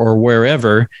or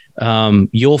wherever,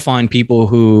 you'll find people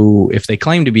who, if they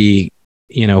claim to be,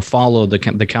 follow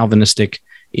the Calvinistic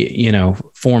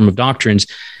form of doctrines,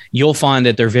 you'll find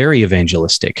that they're very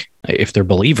evangelistic if they're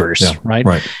believers, right?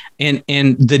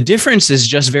 And the difference is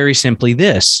just very simply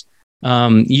this.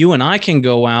 You and I can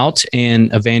go out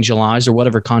and evangelize, or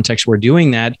whatever context we're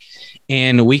doing that,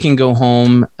 and we can go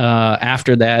home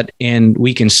after that and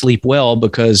we can sleep well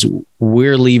because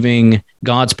we're leaving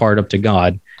God's part up to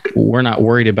God. We're not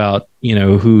worried about,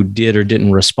 who did or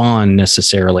didn't respond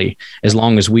necessarily, as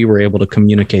long as we were able to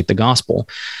communicate the gospel.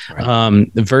 Right.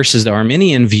 Versus the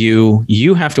Arminian view,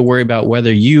 you have to worry about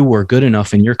whether you were good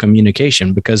enough in your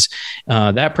communication, because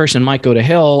that person might go to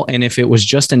hell. And if it was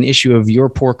just an issue of your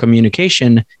poor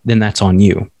communication, then that's on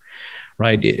you.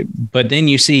 Right. But then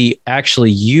you see,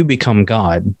 actually, you become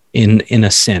God in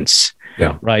a sense.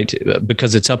 Yeah. Right.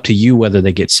 Because it's up to you whether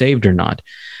they get saved or not.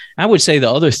 I would say the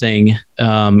other thing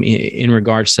in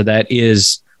regards to that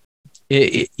is,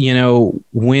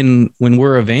 when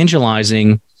we're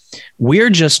evangelizing, we're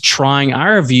just trying.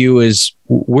 Our view is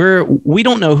we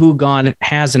don't know who God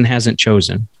has and hasn't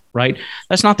chosen. right?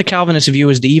 That's not the Calvinist view,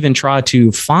 is to even try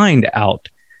to find out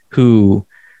who,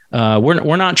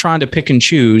 we're not trying to pick and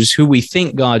choose who we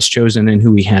think God's chosen and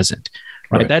who he hasn't.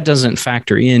 Right? That doesn't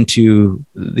factor into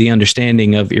the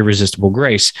understanding of irresistible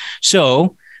grace.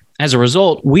 So as a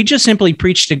result, we just simply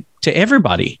preach to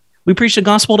everybody. We preach the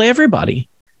gospel to everybody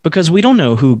because we don't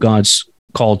know who God's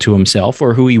called to himself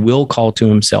or who he will call to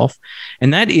himself.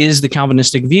 And that is the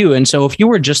Calvinistic view. And so if you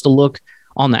were just to look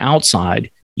on the outside,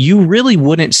 you really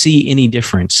wouldn't see any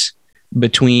difference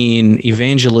between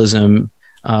evangelism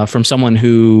from someone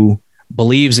who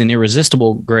believes in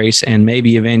irresistible grace and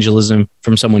maybe evangelism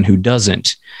from someone who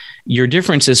doesn't. Your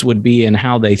differences would be in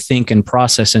how they think and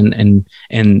process and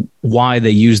why they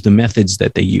use the methods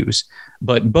that they use.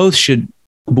 But both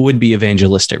would be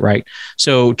evangelistic, right?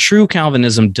 So true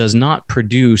Calvinism does not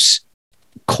produce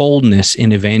coldness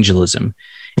in evangelism.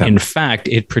 Yeah. In fact,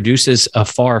 it produces a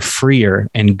far freer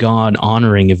and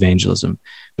God-honoring evangelism,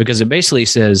 because it basically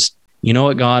says, you know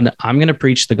what, God, I'm going to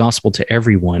preach the gospel to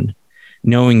everyone,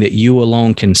 knowing that you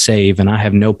alone can save and I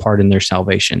have no part in their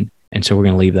salvation. And so we're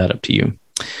going to leave that up to you.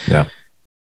 Yeah.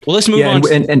 Well, let's move on.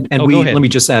 Let me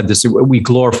just add this. We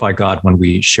glorify God when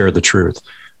we share the truth.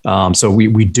 So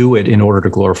we do it in order to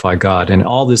glorify God. And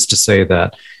all this to say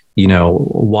that,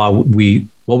 while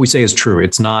what we say is true,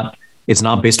 it's not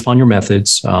based upon your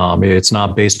methods. It's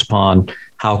not based upon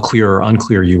how clear or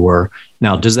unclear you were.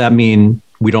 Now, does that mean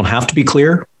we don't have to be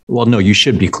clear? Well, no, you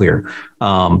should be clear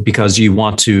because you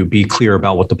want to be clear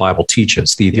about what the Bible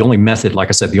teaches. The only method, like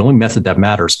I said, the only method that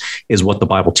matters is what the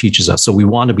Bible teaches us. So we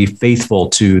want to be faithful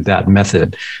to that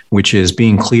method, which is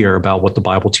being clear about what the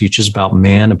Bible teaches about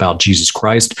man, about Jesus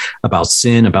Christ, about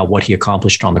sin, about what he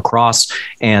accomplished on the cross.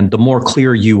 And the more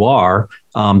clear you are,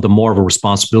 the more of a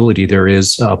responsibility there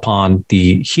is upon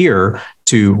the hearer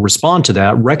to respond to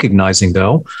that, recognizing,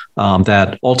 though,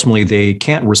 that ultimately they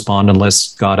can't respond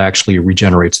unless God actually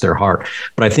regenerates their heart.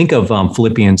 But I think of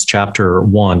Philippians chapter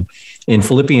 1. In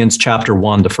Philippians chapter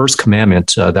 1, the first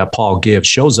commandment that Paul gives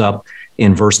shows up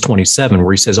in verse 27,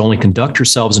 where he says, only conduct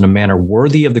yourselves in a manner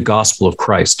worthy of the gospel of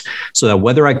Christ, so that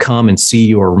whether I come and see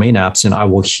you or remain absent, I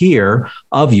will hear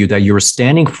of you that you are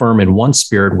standing firm in one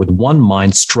spirit with one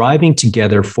mind, striving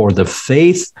together for the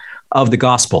faith of the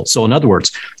gospel. So in other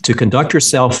words, to conduct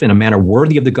yourself in a manner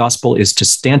worthy of the gospel is to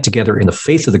stand together in the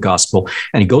faith of the gospel.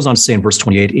 And he goes on to say in verse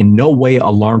 28, in no way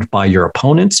alarmed by your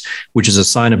opponents, which is a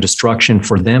sign of destruction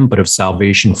for them, but of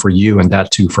salvation for you, and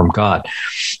that too from God.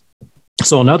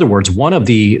 So in other words, one of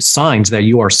the signs that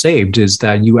you are saved is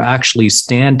that you actually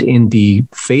stand in the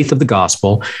faith of the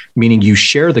gospel, meaning you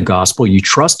share the gospel, you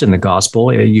trust in the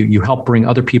gospel, you help bring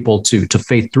other people to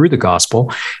faith through the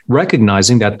gospel,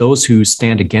 recognizing that those who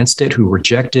stand against it, who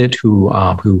reject it,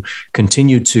 who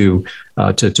continue to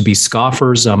be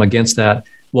scoffers against that,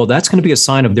 well, that's going to be a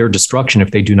sign of their destruction if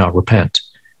they do not repent.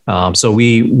 So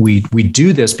we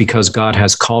do this because God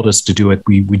has called us to do it.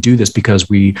 We do this because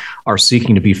we are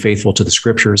seeking to be faithful to the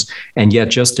scriptures. And yet,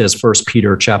 just as 1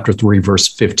 Peter chapter 3, verse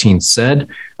 15 said,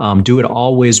 do it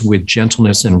always with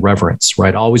gentleness and reverence,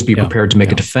 right? Always be prepared to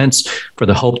make a defense for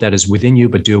the hope that is within you,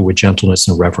 but do it with gentleness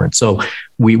and reverence. So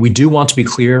we do want to be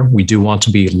clear. We do want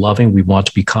to be loving. We want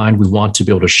to be kind. We want to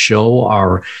be able to show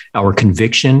our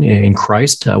conviction in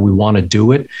Christ. We want to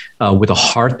do it with a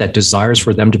heart that desires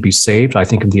for them to be saved. I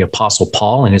think of the Apostle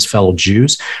Paul and his fellow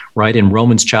Jews, right? In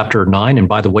Romans chapter 9. And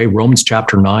by the way, Romans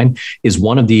chapter 9 is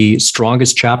one of the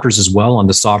strongest chapters as well on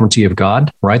the sovereignty of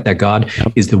God, right? That God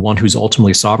is the one who's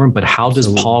ultimately sovereign. But how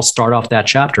does Paul start off that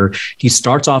chapter? He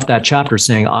starts off that chapter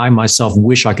saying, I myself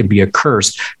wish I could be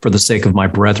accursed for the sake of my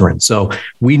brethren. So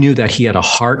we knew that he had a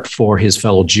heart for his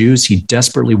fellow Jews. He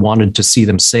desperately wanted to see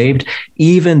them saved,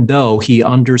 even though he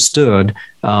understood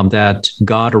that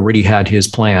God already had his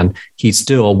plan. He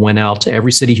still went out to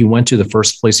every city he went to. The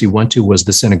first place he went to was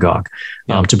the synagogue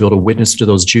to be able to witness to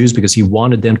those Jews, because he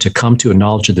wanted them to come to a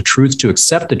knowledge of the truth, to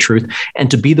accept the truth,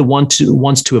 and to be the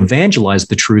ones to evangelize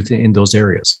the truth in those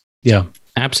areas. Yeah,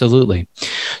 absolutely.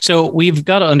 So we've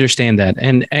got to understand that.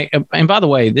 And by the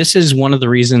way, this is one of the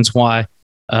reasons why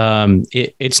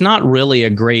it's not really a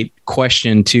great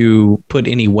question to put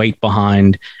any weight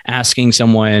behind asking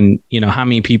someone, how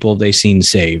many people have they seen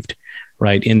saved,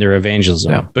 right, in their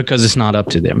evangelism, because it's not up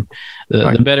to them.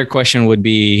 The better question would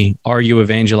be, are you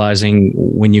evangelizing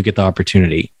when you get the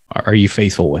opportunity? Are you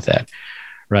faithful with that?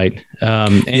 Right.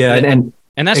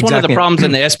 And that's one of the problems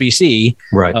in the SBC,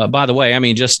 right? By the way, I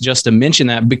mean, just to mention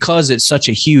that, because it's such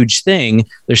a huge thing,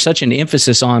 there's such an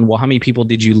emphasis on, well, how many people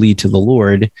did you lead to the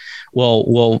Lord?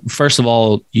 Well, first of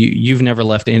all, you've never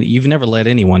led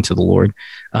anyone to the Lord.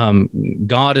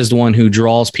 God is the one who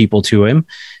draws people to him.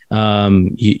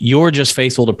 You're just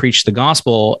faithful to preach the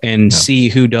gospel and see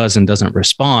who does and doesn't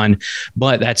respond.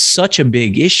 But that's such a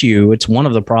big issue. It's one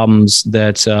of the problems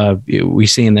that we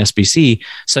see in the SBC,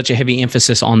 such a heavy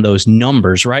emphasis on those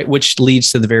numbers, right? Which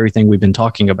leads to the very thing we've been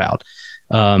talking about,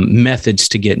 methods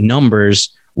to get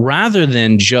numbers rather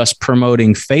than just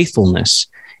promoting faithfulness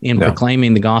in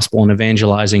proclaiming the gospel and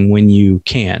evangelizing when you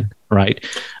can, right?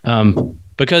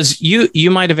 Because you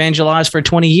might evangelize for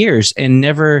 20 years and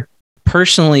never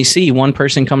personally see one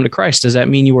person come to Christ. Does that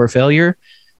mean you were a failure?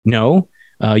 No,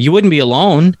 you wouldn't be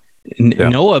alone.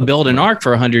 Noah built an ark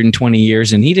for 120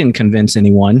 years and he didn't convince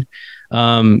anyone.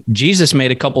 Jesus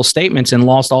made a couple statements and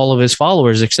lost all of his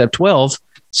followers except 12.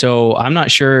 So I'm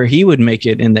not sure he would make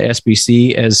it in the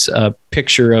SBC as a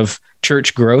picture of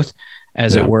church growth,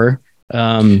 as it were.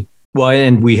 Well,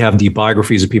 and we have the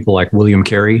biographies of people like William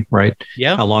Carey, right?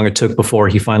 Yeah. How long it took before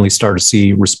he finally started to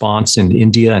see response in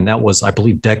India. And that was, I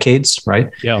believe, decades,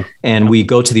 right? Yeah. And we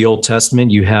go to the Old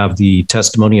Testament. You have the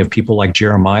testimony of people like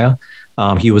Jeremiah.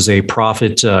 He was a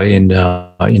prophet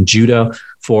in Judah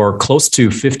for close to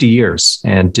 50 years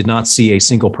and did not see a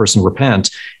single person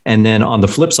repent. And then on the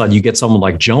flip side, you get someone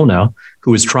like Jonah,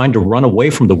 who is trying to run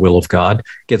away from the will of God,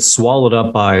 gets swallowed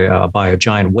up by a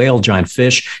giant whale, giant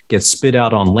fish, gets spit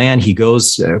out on land. He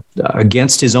goes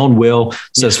against his own will,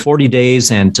 says 40 days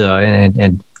and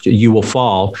you will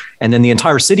fall. And then the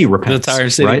entire city repents. The entire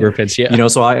city repents, yeah. You know,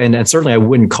 so and certainly I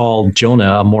wouldn't call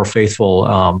Jonah a more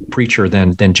faithful preacher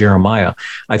than Jeremiah.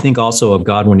 I think also of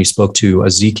God when he spoke to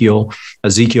Ezekiel.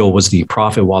 Ezekiel was the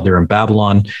prophet while they're in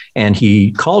Babylon. And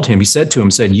he called him, he said to him,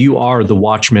 you are the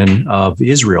watchman of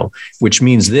Israel, which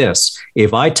means this: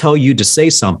 if I tell you to say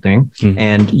something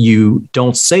and you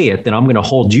don't say it, then I'm going to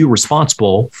hold you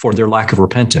responsible for their lack of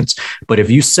repentance. But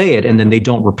if you say it and then they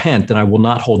don't repent, then I will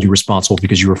not hold you responsible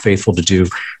because you were faithful to do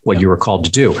what you were called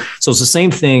to do. So it's the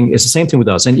same thing. It's the same thing with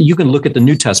us. And you can look at the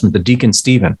New Testament, the deacon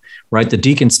Stephen, right? The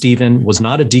deacon Stephen was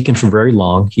not a deacon for very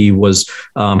long. He was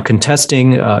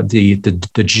contesting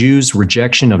the Jews'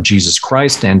 rejection of Jesus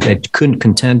Christ, and they couldn't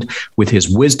contend with his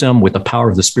wisdom, with the power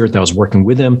of the Spirit that was working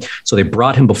with him. So they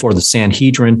brought him before the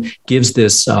Sanhedrin, gives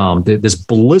this this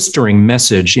blistering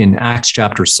message in Acts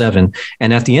chapter 7.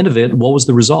 And at the end of it, what was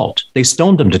the result? They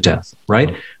stoned him to death,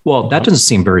 right? Well, that doesn't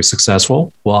seem very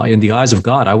successful. Well, in the eyes of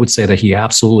God, I would say that he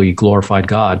absolutely glorified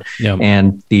God. Yeah.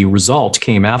 And the result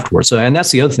came afterwards. So, and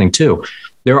that's the other thing, too.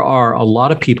 There are a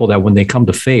lot of people that when they come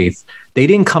to faith, they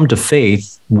didn't come to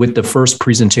faith with the first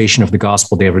presentation of the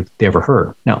gospel they ever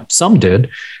heard. Now, some did,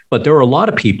 but there are a lot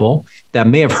of people that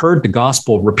may have heard the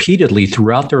gospel repeatedly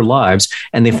throughout their lives,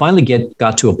 and they finally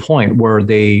got to a point where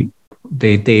they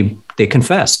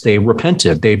confessed, they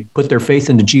repented, they put their faith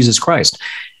into Jesus Christ.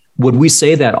 Would we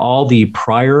say that all the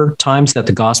prior times that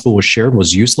the gospel was shared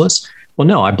was useless? Well,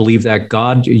 no, I believe that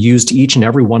God used each and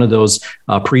every one of those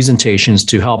presentations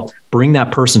to help bring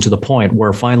that person to the point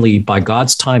where finally, by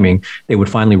God's timing, they would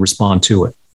finally respond to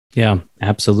it. Yeah,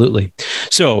 absolutely.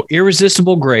 So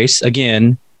irresistible grace,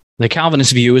 again, the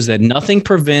Calvinist view is that nothing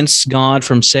prevents God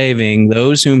from saving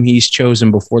those whom he's chosen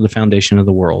before the foundation of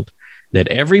the world, that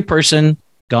every person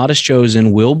God has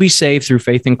chosen will be saved through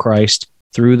faith in Christ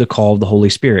through the call of the Holy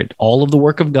Spirit. All of the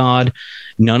work of God,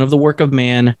 none of the work of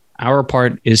man. Our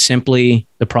part is simply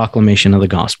the proclamation of the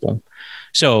gospel.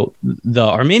 So the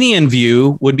Arminian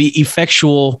view would be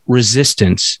effectual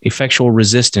resistance. Effectual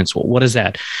resistance. Well, what is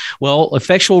that? Well,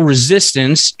 effectual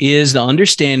resistance is the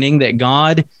understanding that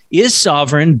God is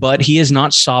sovereign, but he is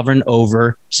not sovereign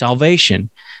over salvation,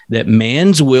 that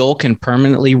man's will can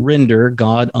permanently render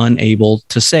God unable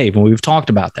to save. And we've talked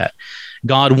about that.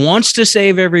 God wants to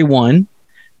save everyone,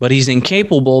 but he's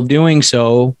incapable of doing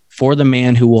so for the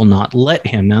man who will not let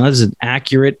him. Now, that is an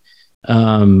accurate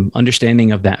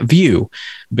understanding of that view,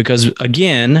 because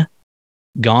again,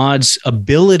 God's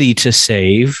ability to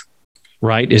save,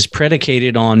 right, is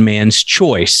predicated on man's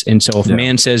choice. And so if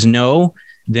man says no,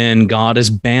 then God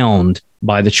is bound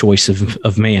by the choice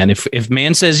of man. If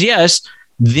man says yes,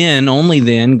 then only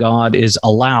then God is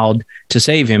allowed to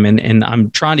save him. And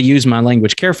I'm trying to use my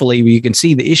language carefully, but you can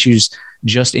see the issues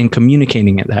just in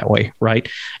communicating it that way, right?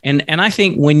 And I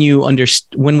think when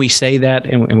we say that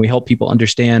and we help people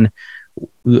understand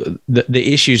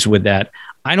the issues with that,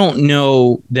 I don't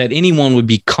know that anyone would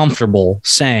be comfortable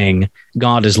saying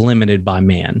God is limited by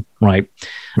man, right?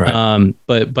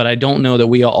 But I don't know that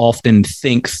we often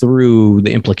think through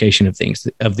the implication of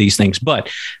these things.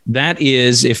 But that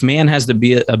is, if man has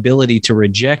the ability to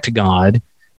reject God,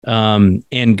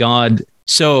 and God,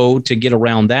 so to get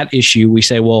around that issue, we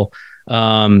say, well,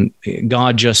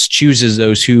 God just chooses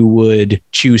those who would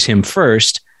choose him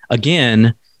first.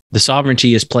 Again, the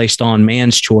sovereignty is placed on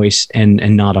man's choice and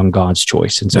not on God's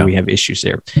choice. And so we have issues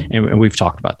there. And we've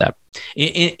talked about that.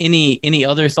 Any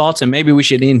other thoughts? And maybe we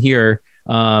should end here,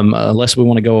 unless we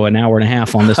want to go an hour and a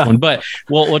half on this one, but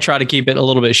we'll try to keep it a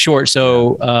little bit short.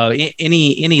 So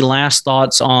any last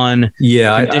thoughts on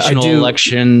conditional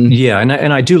election? Yeah.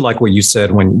 And I do like what you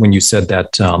said when you said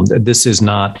that this is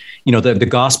not, the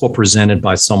gospel presented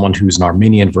by someone who's an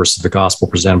Arminian versus the gospel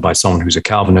presented by someone who's a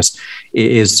Calvinist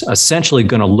is essentially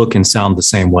going to look and sound the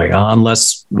same way,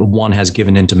 unless one has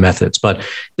given into methods. But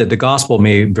the gospel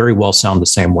may very well sound the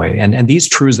same way. And these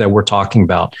truths that we're talking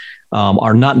about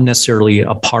are not necessarily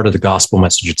a part of the gospel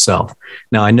message itself.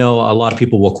 Now, I know a lot of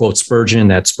people will quote Spurgeon,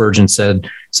 that Spurgeon said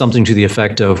something to the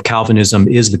effect of Calvinism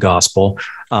is the gospel.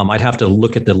 I'd have to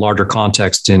look at the larger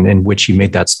context in which he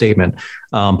made that statement.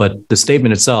 But the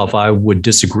statement itself, I would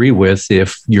disagree with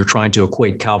if you're trying to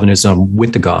equate Calvinism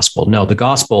with the gospel. No, the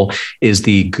gospel is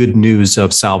the good news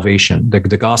of salvation. The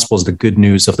gospel is the good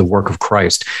news of the work of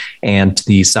Christ and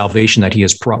the salvation that he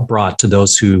has brought to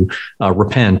those who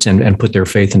repent and put their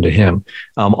faith into him.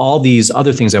 All these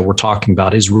other things that we're talking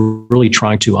about is really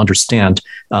trying to understand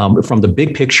from the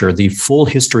big picture, the full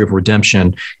history of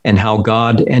redemption and how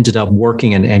God ended up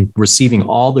working and receiving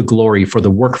all the glory for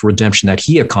the work of redemption that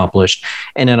he accomplished.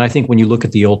 And then I think when you look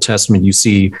at the Old Testament, you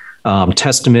see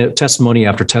testimony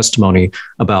after testimony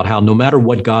about how no matter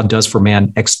what God does for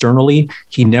man externally,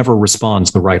 he never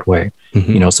responds the right way.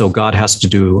 Mm-hmm. So God has to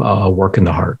do a work in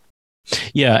the heart.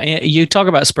 Yeah, and you talk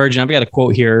about Spurgeon. I've got a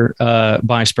quote here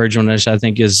by Spurgeon, which I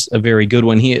think is a very good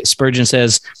one. Spurgeon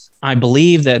says, "I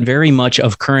believe that very much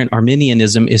of current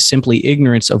Arminianism is simply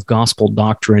ignorance of gospel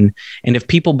doctrine. And if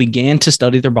people began to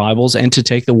study their Bibles and to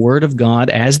take the word of God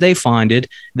as they find it,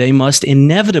 they must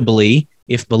inevitably,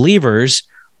 if believers,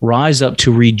 rise up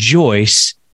to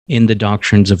rejoice in the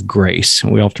doctrines of grace."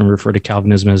 We often refer to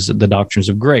Calvinism as the doctrines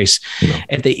of grace. Yeah.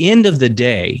 At the end of the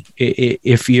day,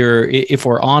 if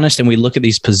we're honest and we look at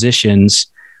these positions,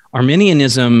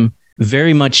 Arminianism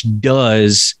very much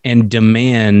does and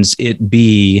demands it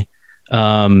be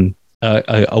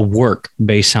a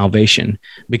work-based salvation,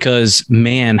 because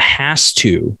man has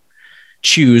to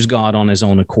choose God on his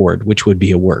own accord, which would be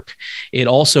a work. It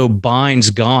also binds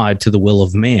God to the will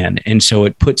of man. And so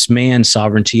it puts man's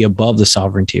sovereignty above the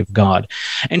sovereignty of God.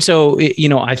 And so,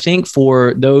 I think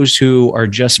for those who are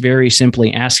just very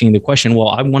simply asking the question, well,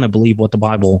 I want to believe what the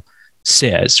Bible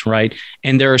says, right?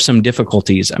 And there are some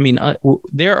difficulties. I mean,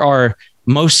 there are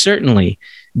most certainly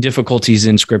difficulties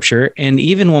in Scripture. And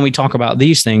even when we talk about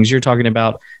these things, you're talking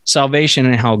about salvation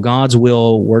and how God's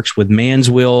will works with man's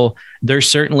will. There's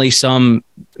certainly some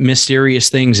mysterious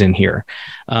things in here.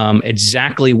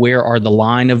 Exactly where are the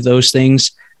line of those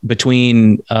things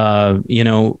between,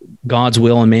 God's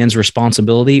will and man's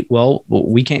responsibility? Well,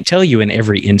 we can't tell you in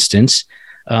every instance.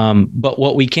 But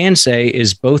what we can say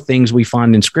is both things we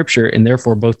find in Scripture, and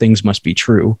therefore both things must be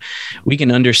true. We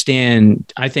can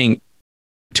understand, I think,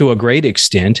 to a great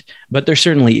extent, but there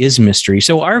certainly is mystery.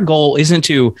 So our goal isn't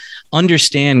to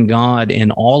understand God in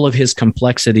all of his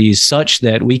complexities such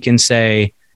that we can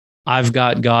say, I've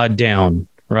got God down,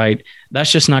 right?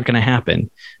 That's just not going to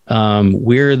happen.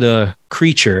 We're the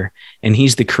creature and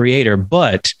he's the creator.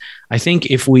 But I think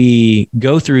if we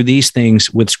go through these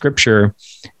things with Scripture,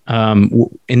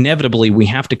 inevitably we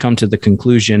have to come to the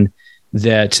conclusion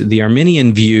that the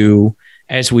Arminian view,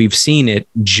 as we've seen it,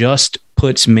 just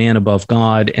puts man above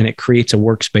God and it creates a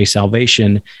works-based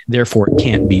salvation. Therefore, it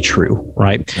can't be true,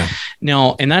 right? Yeah.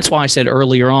 Now, and that's why I said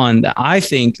earlier on that I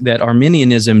think that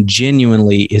Arminianism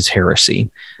genuinely is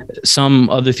heresy. Some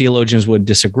other theologians would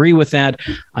disagree with that.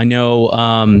 I know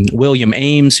William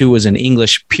Ames, who was an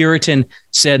English Puritan,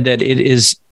 said that it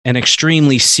is an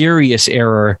extremely serious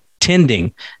error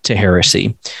tending to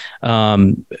heresy.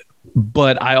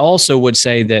 But I also would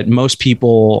say that most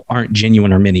people aren't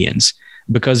genuine Arminians,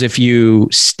 because if you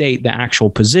state the actual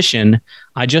position,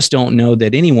 I just don't know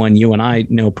that anyone, you and I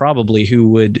know probably, who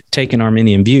would take an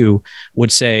Arminian view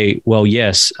would say, well,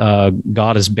 yes,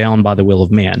 God is bound by the will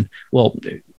of man. Well,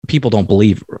 people don't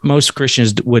believe. Most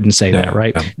Christians wouldn't say that,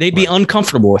 right? They'd be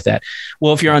uncomfortable with that.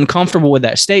 Well, if you're uncomfortable with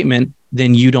that statement,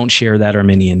 then you don't share that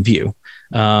Arminian view.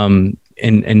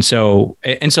 And so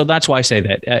that's why I say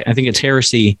that. I think it's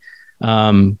heresy.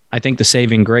 I think the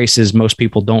saving grace is most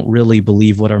people don't really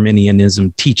believe what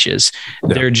Arminianism teaches.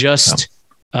 They're just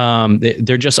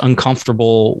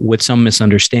uncomfortable with some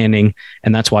misunderstanding,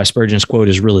 and that's why Spurgeon's quote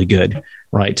is really good,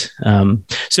 right?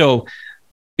 So,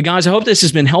 guys, I hope this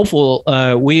has been helpful.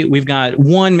 We've got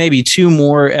one, maybe two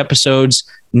more episodes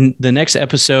the next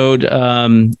episode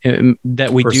that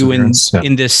we do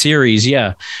in this series,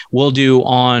 we'll do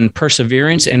on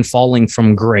perseverance and falling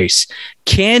from grace.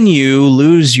 Can you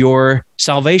lose your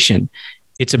salvation?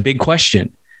 It's a big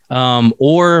question.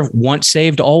 Or once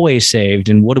saved, always saved.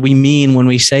 And what do we mean when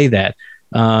we say that?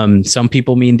 Some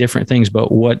people mean different things,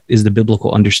 but what is the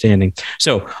biblical understanding?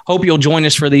 So hope you'll join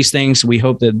us for these things. We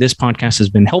hope that this podcast has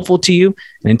been helpful to you.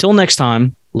 And until next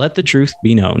time, let the truth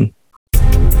be known.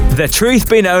 The Truth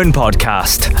Be Known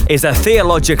podcast is a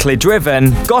theologically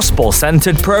driven,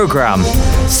 gospel-centered program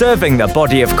serving the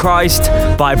body of Christ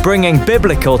by bringing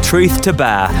biblical truth to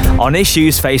bear on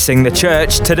issues facing the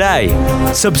church today.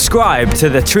 Subscribe to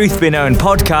the Truth Be Known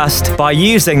podcast by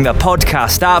using the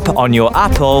podcast app on your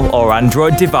Apple or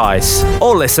Android device,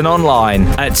 or listen online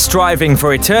at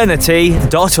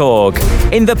strivingforeternity.org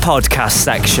in the podcast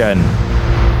section.